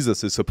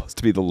 Jesus is supposed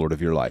to be the Lord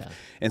of your life. Yeah.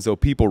 And so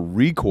people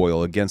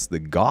recoil against the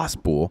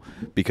gospel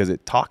because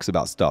it talks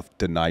about stuff.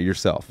 Deny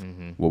yourself.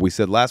 What we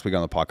said last week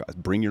on the podcast,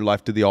 bring your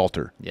life to the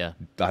altar. Yeah.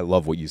 I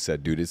love what you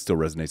said, dude. It still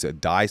resonates.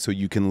 Die so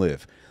you can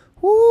live.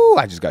 Woo,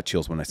 I just got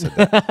chills when I said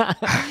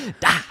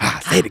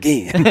that. Say it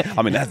again.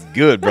 I mean, that's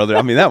good, brother.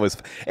 I mean, that was,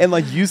 and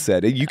like you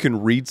said, you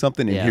can read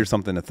something and hear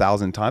something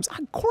 1,000 times.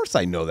 Of course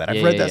I know that.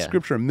 I've read that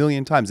scripture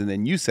 1,000,000 times. And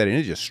then you said it and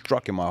it just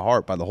struck in my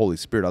heart by the Holy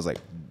Spirit. I was like,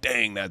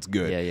 dang, that's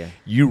good. Yeah.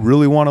 You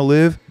really want to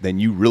live? Then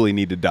you really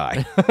need to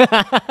die.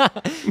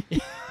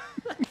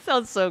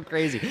 Sounds so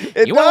crazy.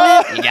 You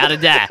want to live? You got to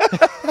die.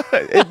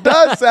 It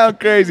does sound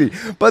crazy,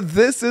 but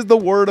this is the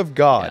word of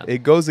God.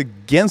 It goes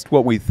against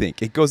what we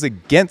think. It goes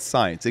against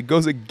science. It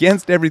goes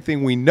against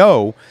everything we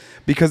know,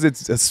 because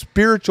it's a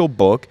spiritual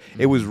book.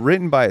 It was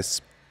written by a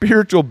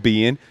spiritual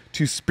being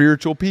to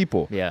spiritual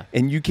people. Yeah.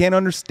 And you can't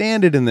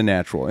understand it in the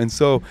natural. And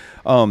so,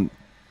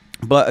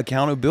 but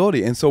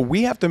accountability. And so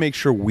we have to make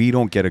sure we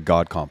don't get a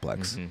God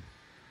complex.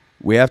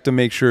 We have to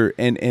make sure,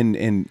 and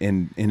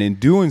in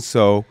doing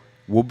so,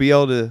 we'll be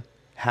able to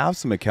have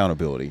some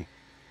accountability.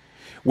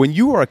 When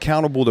you are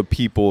accountable to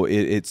people,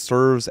 it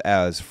serves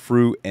as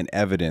fruit and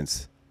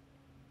evidence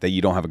that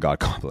you don't have a God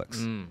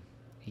complex.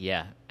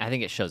 Yeah. I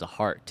think it shows a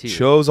heart, too.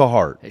 Shows a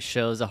heart. It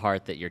shows a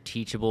heart that you're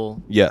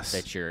teachable. Yes.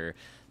 That you're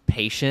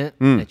patient,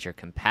 that you're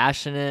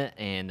compassionate,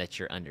 and that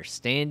you're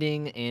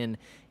understanding and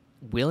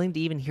willing to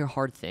even hear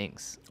hard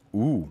things.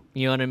 Ooh.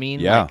 You know what I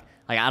mean? Yeah.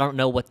 Like I don't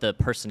know what the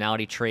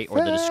personality trait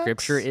or the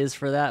scripture is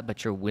for that,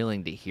 but you're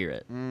willing to hear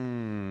it.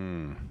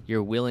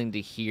 You're willing to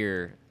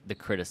hear the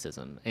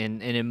criticism.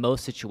 And in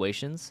most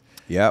situations.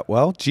 Yeah,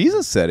 well,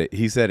 Jesus said it.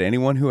 He said,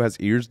 anyone who has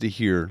ears to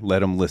hear,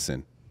 let him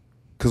listen.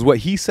 Because what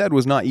he said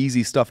was not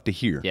easy stuff to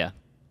hear. Yeah.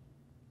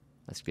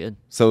 That's good.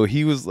 So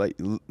he was like,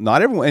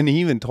 not everyone, and he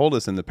even told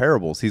us in the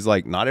parables, he's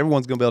like, not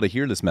everyone's going to be able to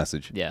hear this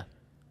message. Yeah.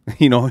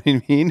 You know what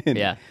I mean? And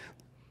yeah.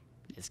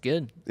 It's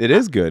good. It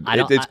is good.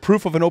 It's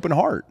proof of an open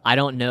heart. I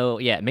don't know.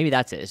 Yeah, maybe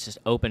that's it. It's just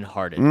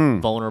open-hearted,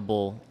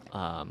 vulnerable,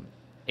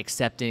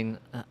 accepting,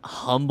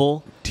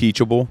 humble.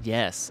 Teachable.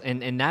 Yes.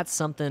 And that's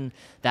something,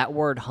 that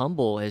word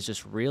humble has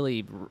just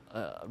really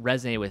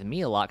resonated with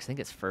me a lot, because I think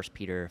it's 1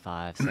 Peter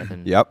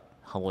 5:7. Yep.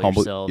 Humble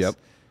yourselves. Yep.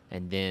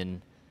 And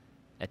then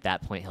at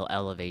that point, he'll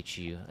elevate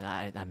you.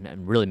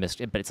 I'm really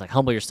missed it, but it's like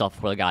humble yourself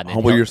before God. And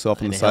humble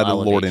yourself in the sight of the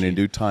Lord, and in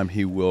due time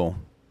he will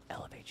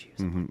elevate you.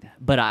 Like that.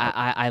 But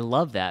I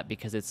love that,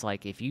 because it's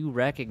like, if you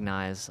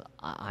recognize,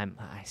 I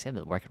say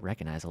the word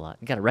recognize a lot.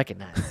 You got to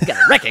recognize. You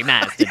got to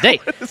recognize today.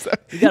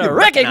 You got to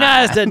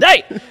recognize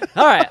today.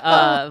 All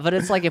right. But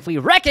it's like, if we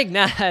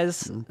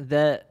recognize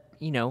that,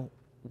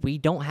 we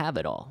don't have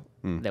it all,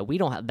 that we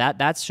don't have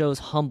that shows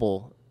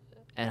humble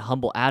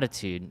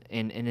attitude,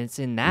 and it's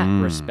in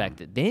that respect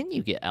that then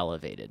you get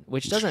elevated,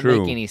 which doesn't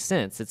make any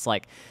sense. It's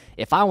like,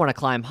 if I want to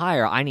climb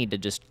higher, I need to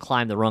just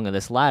climb the rung of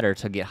this ladder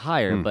to get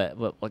higher. But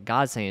what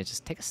God's saying is,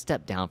 just take a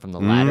step down from the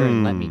ladder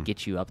and let me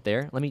get you up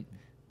there. Let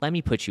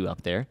me put you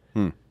up there.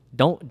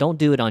 Don't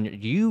do it on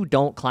you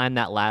don't climb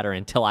that ladder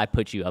until I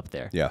put you up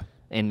there. Yeah.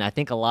 And I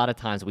think a lot of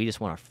times we just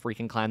want to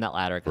freaking climb that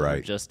ladder because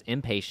we're just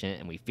impatient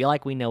and we feel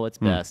like we know what's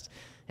best.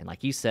 And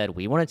like you said,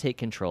 we want to take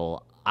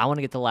control. I want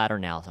to get the ladder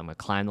now, so I'm going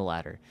to climb the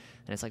ladder.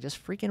 And it's like,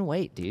 just freaking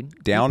wait,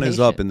 dude. Down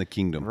is up in the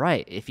kingdom.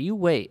 Right. If you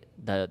wait,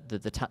 the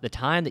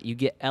time that you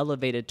get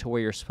elevated to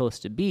where you're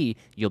supposed to be,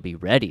 you'll be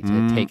ready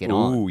to take it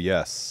on. Ooh,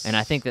 yes. And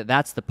I think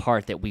that's the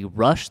part that we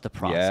rush the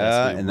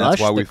process. Yeah, and that's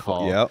why we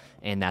fall. Yep.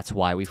 And that's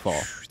why we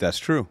fall. That's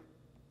true.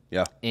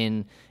 Yeah.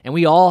 And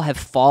we all have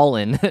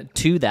fallen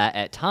to that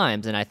at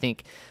times, and I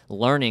think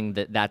learning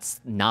that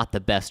that's not the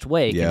best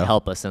way can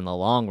help us in the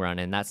long run.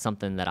 And that's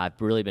something that I've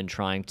really been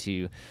trying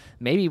to,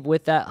 maybe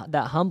with that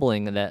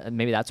humbling, that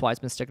maybe that's why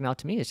it's been sticking out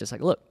to me. It's just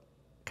like, look,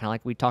 kind of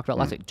like we talked about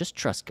last week, just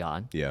trust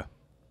God. Yeah.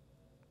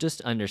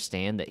 Just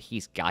understand that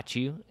he's got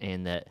you,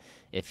 and that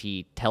if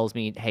he tells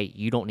me, hey,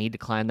 you don't need to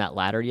climb that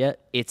ladder yet,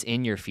 it's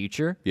in your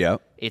future. Yeah.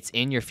 It's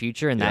in your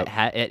future, and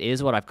it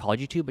is what I've called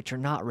you to, but you're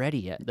not ready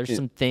yet. There's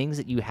some things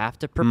that you have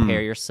to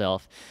prepare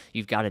yourself.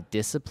 You've got to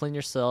discipline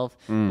yourself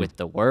with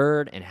the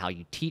word and how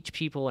you teach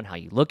people and how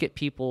you look at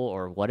people,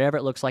 or whatever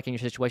it looks like in your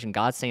situation.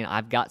 God's saying,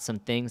 I've got some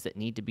things that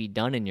need to be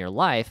done in your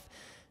life.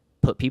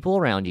 Put people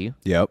around you.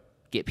 Yep.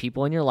 Get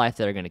people in your life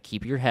that are going to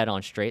keep your head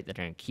on straight, that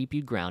are going to keep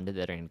you grounded,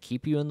 that are going to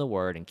keep you in the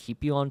word and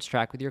keep you on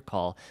track with your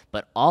call,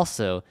 but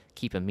also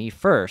keeping me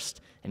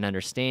first and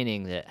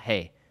understanding that,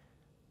 hey,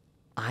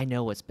 I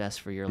know what's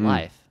best for your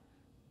life.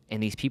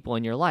 And these people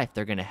in your life,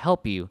 they're going to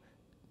help you.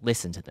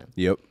 Listen to them.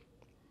 Yep.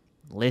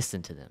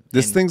 Listen to them.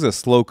 This thing's a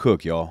slow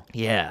cook, y'all.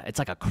 Yeah, it's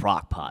like a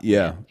crock pot.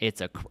 Yeah. Man.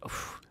 It's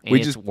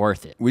it's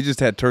worth it. We just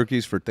had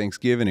turkeys for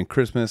Thanksgiving and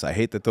Christmas. I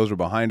hate that those are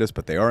behind us,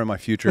 but they are in my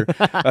future.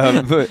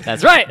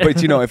 That's right.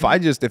 But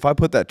if I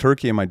put that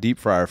turkey in my deep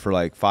fryer for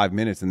like 5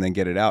 minutes and then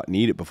get it out and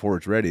eat it before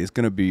it's ready, it's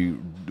going to be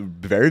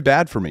very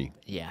bad for me.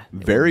 Yeah. it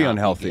will Very not be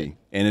unhealthy, good.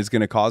 and it's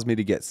going to cause me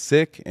to get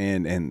sick,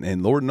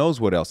 and Lord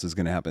knows what else is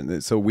going to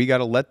happen. So we got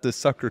to let this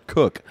sucker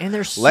cook. And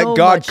there's let so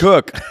God much,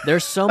 cook.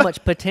 There's so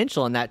much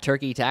potential in that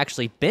turkey to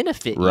actually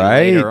benefit you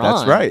Right, later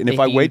that's on. right. And if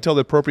I you- wait till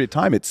the appropriate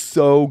time, it's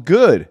so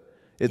good.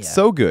 It's Yeah.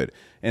 so good.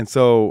 And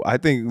so I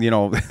think,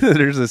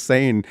 there's a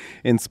saying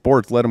in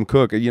sports, let them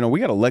cook. We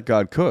got to let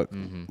God cook.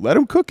 Let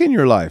him cook in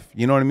your life.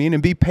 You know what I mean?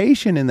 And be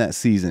patient in that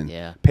season.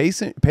 Yeah.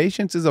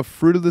 Patience is a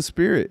fruit of the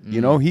Spirit.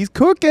 He's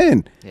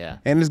cooking. Yeah.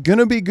 And it's going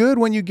to be good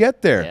when you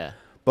get there. Yeah.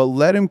 But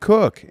let him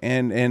cook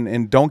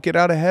and don't get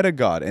out ahead of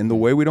God. And the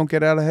way we don't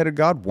get out ahead of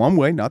God, one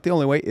way, not the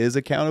only way, is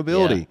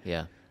accountability.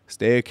 Yeah.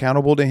 Stay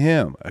accountable to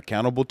him,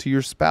 accountable to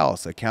your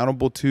spouse,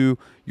 accountable to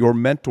your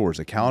mentors,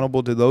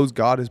 accountable to those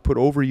God has put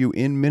over you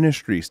in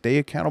ministry. Stay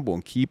accountable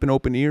and keep an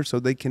open ear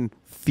so they can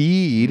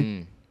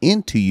feed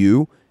into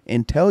you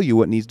and tell you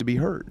what needs to be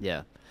heard.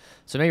 Yeah.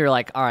 So maybe you're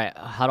like, all right,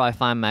 how do I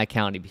find my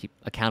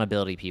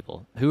accountability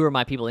people? Who are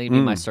my people that need to be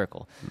in my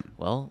circle?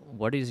 Well,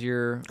 what is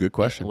your Good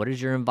question. What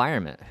is your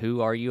environment?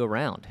 Who are you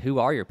around? Who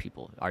are your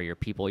people? Are your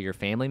people your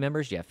family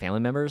members? Do you have family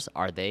members?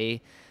 Are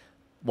they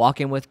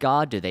walking with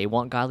God? Do they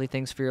want godly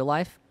things for your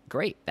life?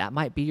 Great. That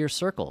might be your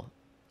circle.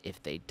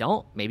 If they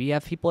don't, maybe you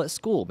have people at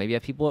school. Maybe you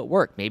have people at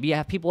work. Maybe you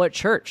have people at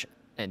church.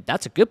 And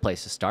that's a good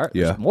place to start.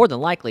 Yeah. There's more than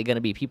likely going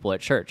to be people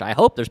at church. I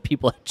hope there's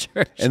people at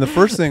church. And the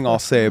first thing I'll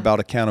say about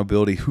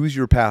accountability, who's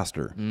your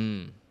pastor?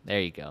 There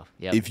you go.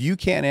 Yep. If you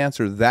can't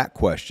answer that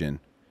question,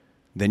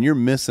 then you're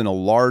missing a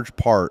large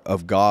part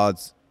of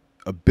God's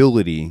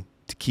ability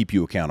to keep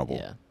you accountable.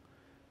 Yeah.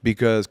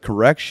 Because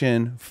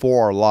correction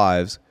for our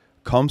lives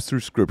comes through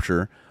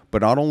Scripture,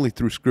 but not only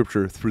through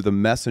Scripture, through the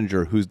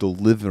messenger who's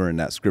delivering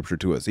that Scripture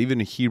to us. Even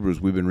in Hebrews,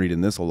 we've been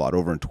reading this a lot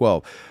over in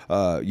 12.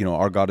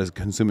 Our God is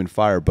consuming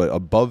fire, but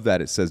above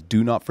that it says,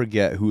 do not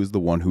forget who is the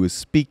one who is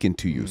speaking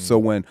to you. So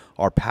when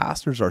our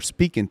pastors are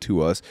speaking to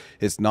us,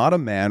 it's not a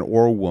man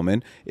or a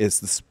woman, it's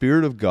the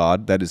Spirit of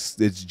God,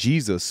 it's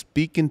Jesus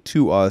speaking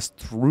to us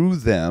through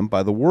them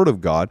by the Word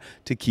of God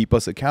to keep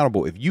us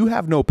accountable. If you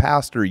have no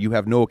pastor, you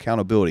have no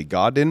accountability.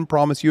 God didn't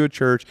promise you a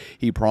church,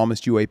 he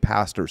promised you a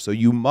pastor. So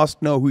you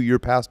must know who your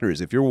pastor is.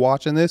 If you're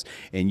watching this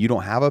and you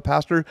don't have a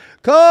pastor,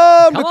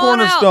 come to on out.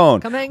 Cornerstone.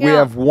 Come hang We out.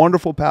 have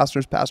wonderful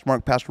pastors, Pastor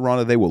Mark, Pastor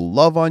Rhonda. They will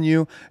love on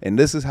you. And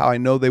this is how I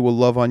know they will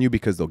love on you,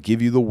 because they'll give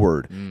you the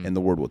word. And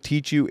the word will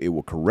teach you. It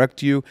will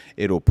correct you.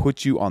 It'll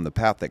put you on the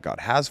path that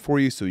God has for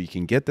you so you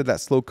can get to that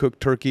slow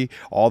cooked turkey,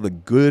 all the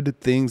good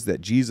things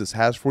that Jesus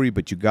has for you.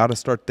 But you got to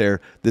start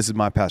there. This is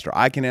my pastor.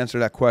 I can answer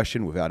that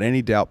question without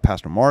any doubt.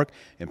 Pastor Mark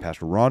and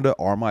Pastor Rhonda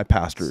are my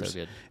pastors.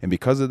 So good. And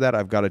because of that,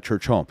 I've got a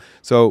church home.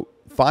 So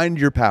find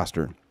your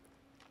pastor.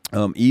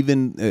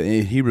 Even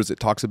in Hebrews, it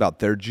talks about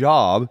their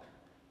job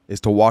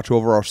is to watch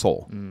over our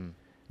soul.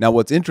 Now,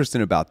 what's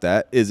interesting about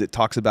that is it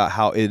talks about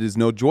how it is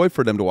no joy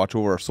for them to watch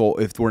over our soul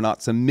if we're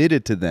not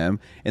submitted to them.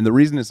 And the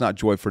reason it's not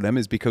joy for them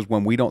is because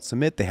when we don't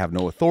submit, they have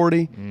no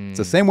authority. It's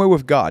the same way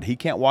with God. He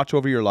can't watch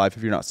over your life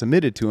if you're not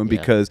submitted to him,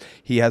 because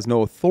he has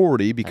no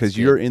authority, because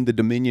you're in the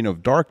dominion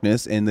of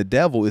darkness and the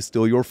devil is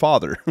still your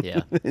father.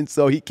 Yeah. And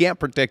so he can't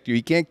protect you.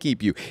 He can't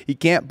keep you. He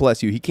can't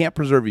bless you. He can't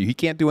preserve you. He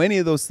can't do any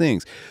of those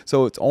things.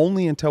 So it's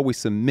only until we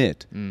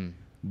submit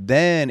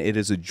then it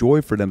is a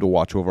joy for them to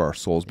watch over our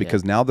souls,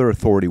 because now their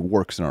authority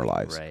works in our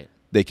lives. Right.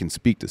 They can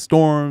speak to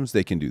storms.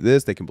 They can do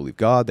this. They can believe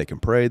God. They can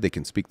pray. They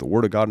can speak the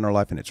word of God in our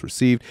life, and it's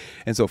received.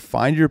 And so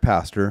find your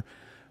pastor.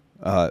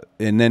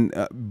 And then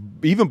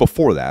even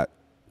before that,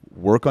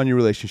 work on your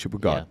relationship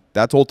with God. Yeah.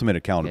 That's ultimate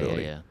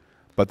accountability. Yeah.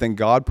 But then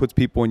God puts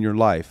people in your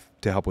life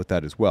to help with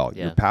that as well.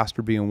 Yeah. Your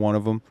pastor being one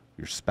of them,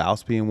 your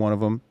spouse being one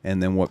of them,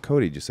 and then what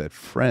Cody just said,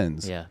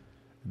 friends. Yeah.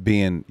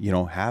 Being,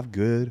 have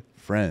good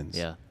friends.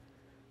 Yeah.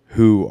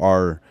 Who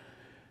are,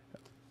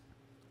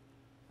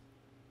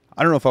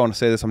 I don't know if I want to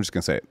say this, I'm just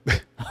going to say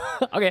it.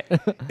 Okay.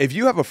 If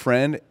you have a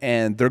friend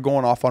and they're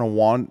going off on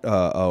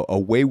a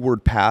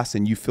wayward path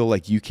and you feel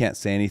like you can't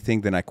say anything,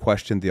 then I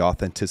question the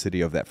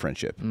authenticity of that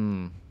friendship.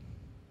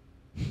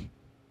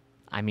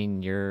 I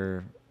mean,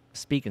 you're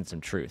speaking some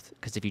truth,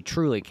 because if you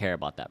truly care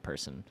about that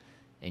person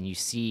and you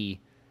see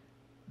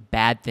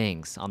bad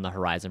things on the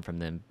horizon from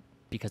them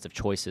because of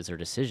choices or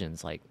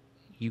decisions, like,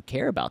 you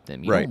care about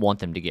them. You Right. don't want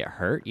them to get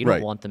hurt. You Right.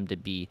 don't want them to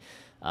be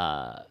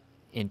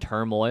in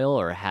turmoil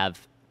or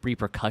have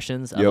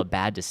repercussions of Yep. a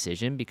bad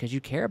decision, because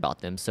you care about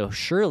them. So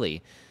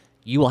surely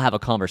you will have a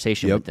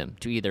conversation Yep. with them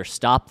to either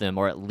stop them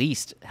or at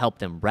least help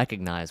them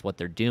recognize what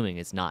they're doing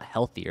is not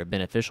healthy or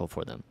beneficial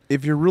for them.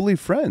 If you're really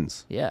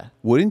friends, Yeah.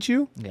 wouldn't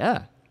you?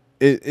 Yeah.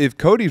 If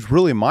Cody's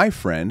really my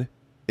friend,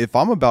 if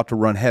I'm about to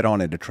run head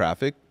on into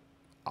traffic,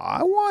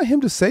 I want him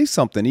to say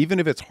something, even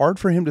if it's hard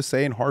for him to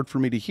say and hard for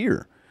me to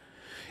hear.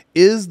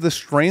 Is the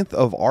strength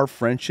of our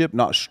friendship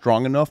not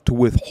strong enough to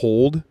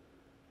withhold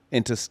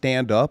and to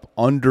stand up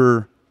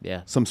under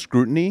Yeah. some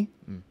scrutiny?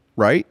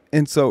 Right?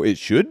 And so it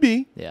should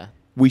be. Yeah.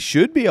 We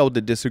should be able to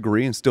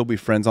disagree and still be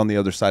friends on the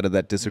other side of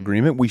that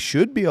disagreement. We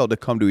should be able to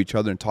come to each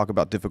other and talk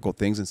about difficult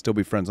things and still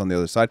be friends on the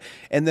other side.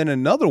 And then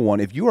another one,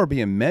 if you are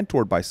being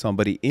mentored by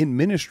somebody in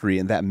ministry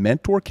and that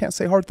mentor can't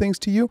say hard things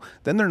to you,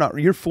 then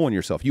you're fooling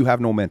yourself. You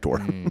have no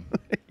mentor.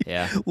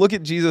 Yeah. Look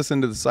at Jesus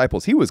and the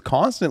disciples. He was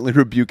constantly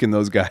rebuking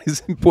those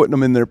guys and putting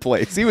them in their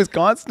place. He was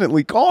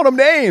constantly calling them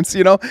names,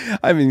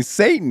 I mean,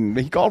 Satan.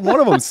 He called one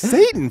of them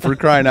Satan, for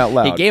crying out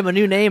loud. He gave him a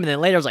new name, and then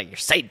later was like, "You're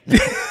Satan."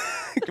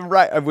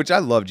 Right, which I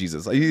love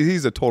Jesus.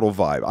 He's a total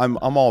vibe. I'm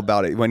all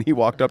about it. When he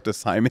walked up to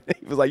Simon,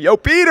 he was like, "Yo,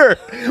 Peter,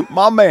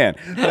 my man,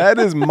 that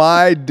is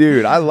my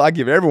dude." I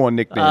give everyone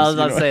nicknames. I was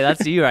about to say,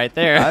 that's you right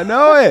there. I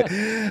know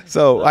it.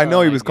 So I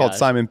know he was called gosh.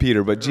 Simon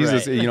Peter, but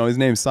Jesus, Right. his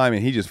name's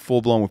Simon. He just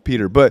full blown with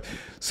Peter. But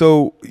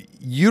so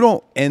you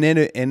don't, and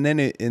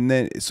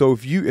then so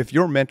if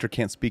your mentor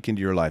can't speak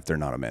into your life, they're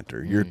not a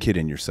mentor. You're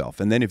kidding yourself.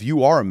 And then if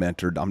you are a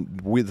mentor,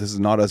 this is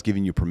not us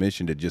giving you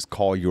permission to just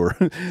call your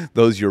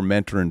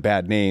mentor in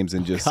bad names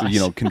and just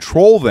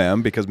control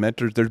them, because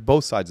mentors, there's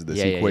both sides of this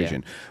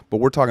equation. But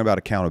we're talking about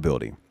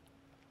accountability.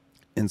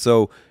 And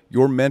so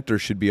your mentor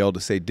should be able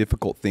to say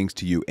difficult things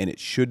to you, and it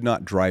should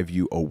not drive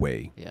you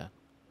away. Yeah.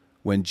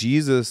 When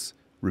Jesus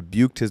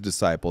rebuked his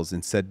disciples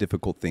and said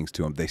difficult things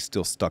to him, they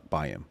still stuck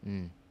by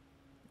him.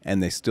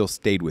 And they still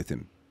stayed with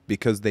him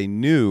because they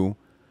knew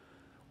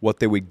what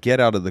they would get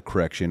out of the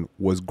correction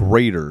was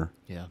greater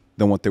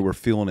than what they were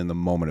feeling in the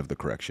moment of the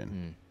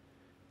correction.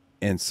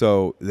 And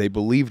so they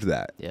believed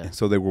that. Yeah. And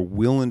so they were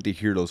willing to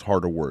hear those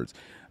harder words.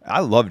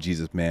 I love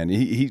Jesus, man.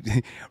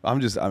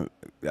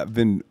 I've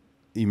been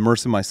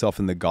immersing myself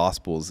in the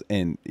Gospels,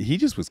 and he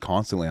just was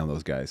constantly on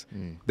those guys.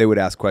 They would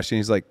ask questions.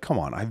 He's like, "Come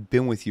on, I've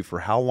been with you for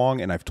how long,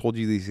 and I've told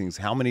you these things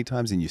how many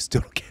times, and you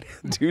still don't get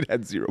it." Dude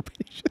had zero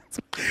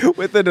patience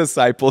with the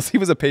disciples. He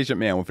was a patient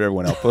man with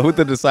everyone else, but with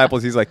the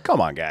disciples, he's like, "Come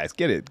on, guys,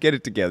 get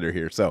it together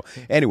here." So,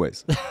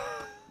 anyways,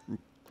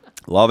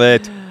 love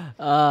it.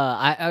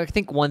 I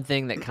think one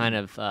thing that kind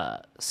of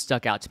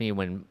stuck out to me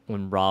when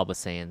Rob was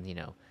saying,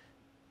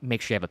 make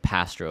sure you have a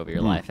pastor over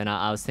your life. And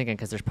I was thinking,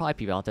 because there's probably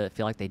people out there that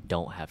feel like they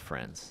don't have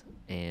friends.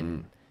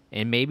 And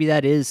maybe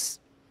that is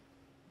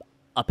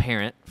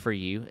apparent for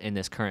you in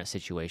this current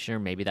situation, or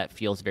maybe that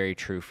feels very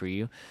true for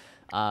you.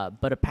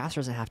 But a pastor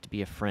doesn't have to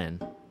be a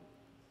friend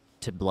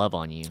to love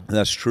on you.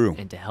 That's true.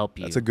 And to help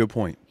you. That's a good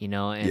point.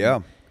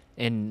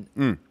 And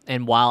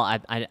while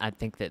I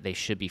think that they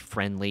should be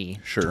friendly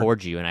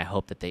towards you, and I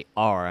hope that they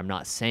are, I'm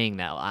not saying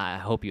that. I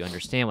hope you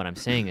understand what I'm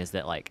saying is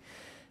that, like,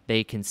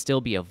 they can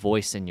still be a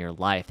voice in your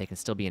life. They can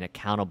still be an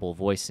accountable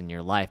voice in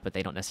your life, but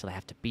they don't necessarily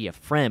have to be a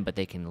friend, but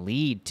they can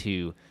lead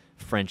to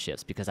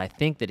friendships. Because I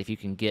think that if you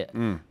can get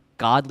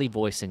godly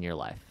voice in your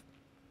life,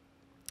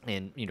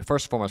 and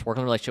first and foremost, work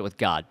on a relationship with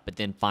God, but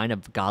then find a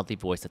godly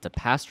voice that's a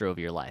pastor over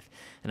your life.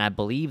 And I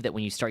believe that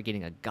when you start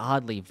getting a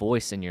godly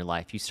voice in your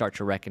life, you start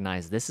to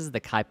recognize this is the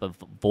type of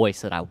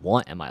voice that I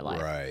want in my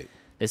life. Right.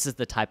 This is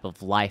the type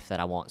of life that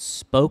I want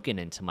spoken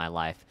into my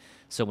life.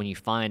 So when you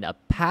find a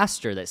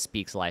pastor that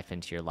speaks life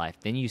into your life,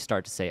 then you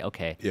start to say,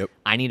 okay,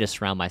 I need to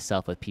surround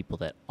myself with people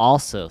that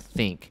also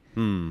think.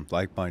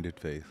 Like-minded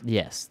faith.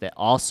 Yes, that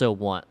also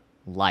want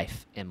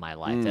life in my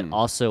life, that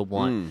also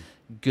want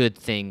good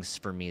things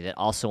for me, that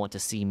also want to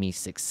see me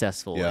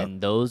successful.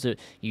 And those are,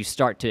 you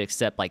start to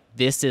accept, like,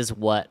 this is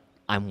what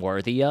I'm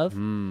worthy of.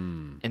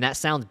 And that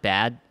sounds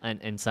bad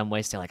in some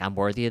ways, say, like, I'm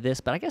worthy of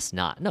this, but I guess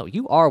not. No,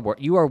 you are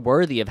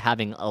worthy of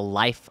having a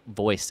life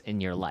voice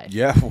in your life.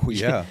 Yeah,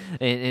 yeah.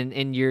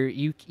 and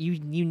you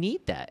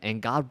need that,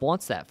 and God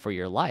wants that for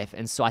your life.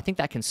 And so I think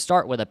that can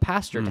start with a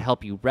pastor to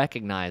help you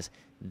recognize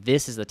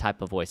this is the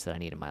type of voice that I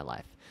need in my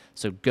life.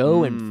 So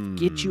go and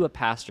get you a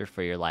pastor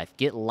for your life.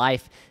 Get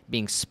life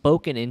being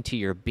spoken into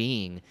your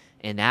being.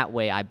 And that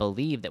way, I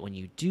believe that when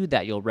you do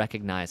that, you'll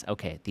recognize,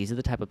 okay, these are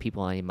the type of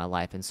people I need in my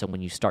life. And so when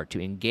you start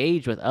to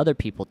engage with other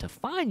people to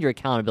find your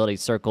accountability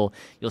circle,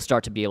 you'll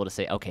start to be able to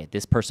say, okay,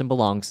 this person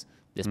belongs,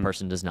 this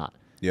person does not.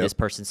 This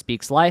person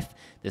speaks life.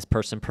 This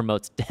person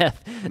promotes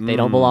death. They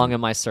don't belong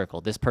in my circle.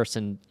 This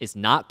person is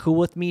not cool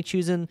with me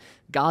choosing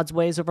God's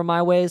ways over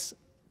my ways.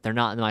 They're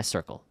not in my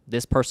circle.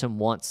 This person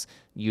wants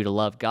you to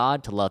love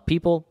God, to love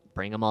people.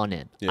 Bring them on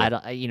in.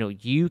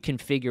 You can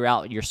figure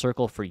out your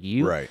circle for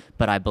you, right?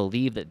 But I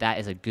believe that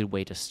is a good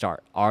way to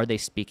start. Are they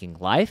speaking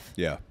life?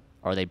 Yeah.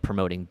 Are they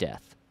promoting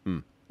death?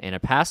 And a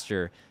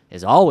pastor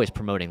is always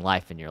promoting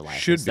life in your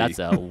life. Should be. That's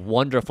a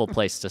wonderful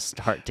place to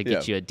start to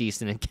get you a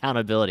decent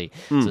accountability.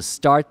 So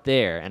start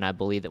there, and I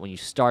believe that when you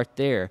start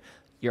there,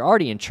 you're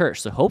already in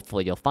church, so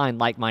hopefully you'll find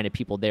like-minded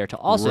people there to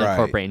also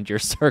incorporate into your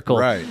circle.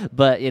 Right.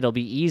 But it'll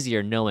be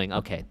easier knowing,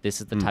 okay,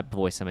 this is the type of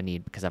voice I'm going to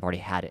need because I've already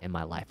had it in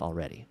my life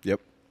already. Yep.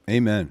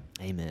 Amen.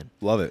 Amen.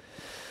 Love it.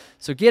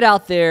 So get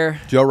out there.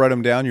 Did y'all write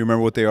them down? You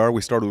remember what they are?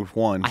 We started with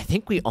one. I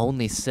think we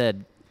only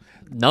said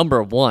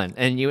number one,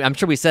 and I'm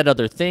sure we said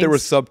other things. There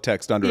was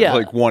subtext under it,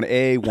 like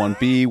 1A,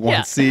 1B,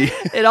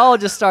 1C. It all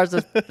just starts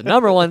with the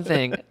number one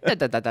thing.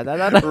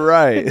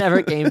 Right. It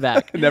never came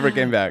back. Never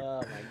came back.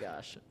 Oh, my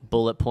gosh.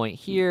 Bullet point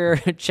here,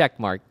 check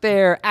mark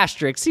there,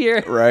 asterisk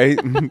here. Right.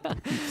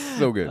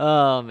 So good.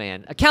 Oh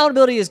man,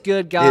 accountability is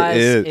good, guys.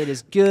 is. It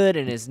is good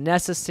and is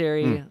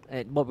necessary.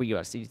 What were you?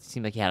 You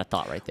seemed like you had a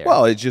thought right there.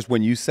 Well, it's just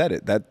when you said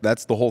it,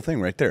 that's the whole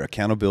thing right there.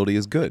 Accountability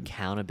is good.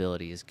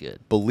 Accountability is good.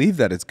 Believe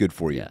that it's good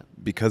for you Yeah.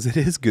 because it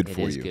is good It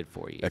for is you. good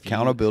for you. If you-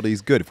 Accountability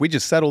is good. If we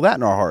just settle that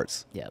in our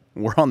hearts, Yep.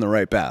 we're on the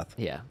right path.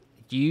 Yeah.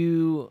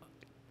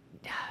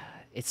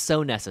 It's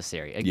so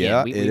necessary.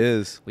 Again, Yeah, it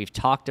is. We've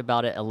talked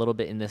about it a little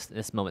bit in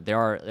this moment. There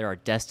are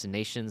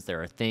destinations,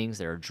 there are things,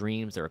 there are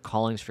dreams, there are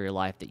callings for your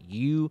life that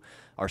you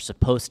are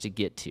supposed to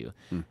get to.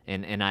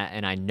 And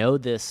I know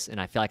this,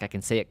 and I feel like I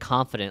can say it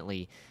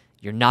confidently.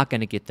 You're not going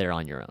to get there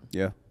on your own.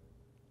 Yeah.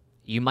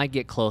 You might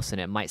get close, and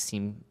it might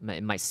seem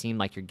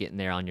like you're getting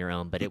there on your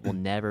own, but it will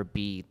never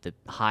be the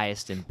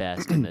highest and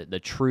best and the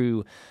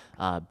true,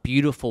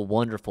 beautiful,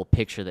 wonderful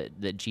picture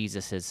that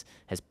Jesus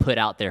has put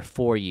out there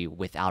for you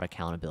without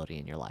accountability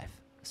in your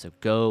life. So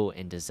go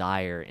and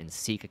desire and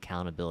seek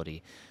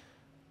accountability.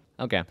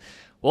 Okay.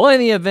 Well, in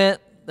the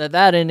event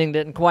that ending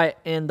didn't quite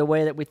end the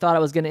way that we thought it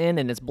was going to end,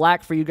 and it's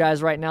black for you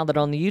guys right now that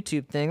are on the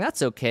YouTube thing,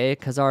 that's okay,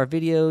 because our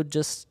video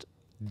just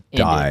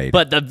Died. ended.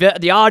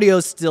 But the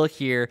audio's still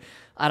here.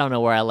 I don't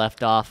know where I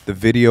left off. The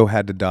video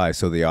had to die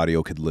so the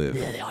audio could live.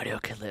 Yeah, the audio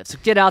could live. So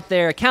get out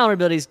there.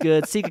 Accountability's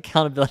good. Seek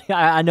accountability.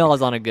 I know I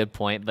was on a good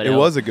point, but It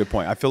was a good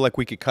point. I feel like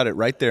we could cut it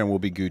right there and we'll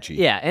be Gucci.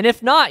 Yeah, and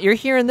if not, you're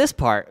hearing this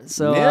part,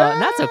 so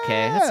that's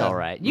okay. That's Yeah. all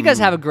right. You guys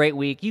have a great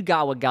week. You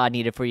got what God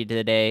needed for you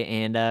today,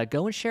 and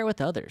go and share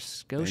with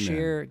others. Go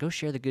share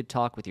the good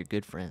talk with your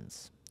good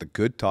friends. The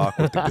good talk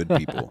with the good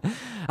people.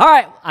 All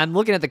right, I'm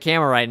looking at the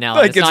camera right now.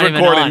 Like and it's it's not even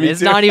recording, on. me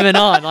It's too. not even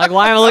on. Like,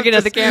 why am I looking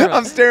at the camera?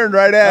 I'm staring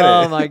right at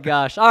Oh it. my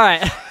gosh! All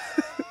right.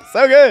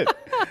 So good.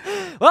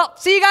 Well,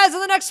 see you guys in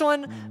the next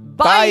one.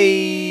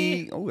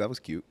 Bye. Bye. Oh, that was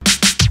cute.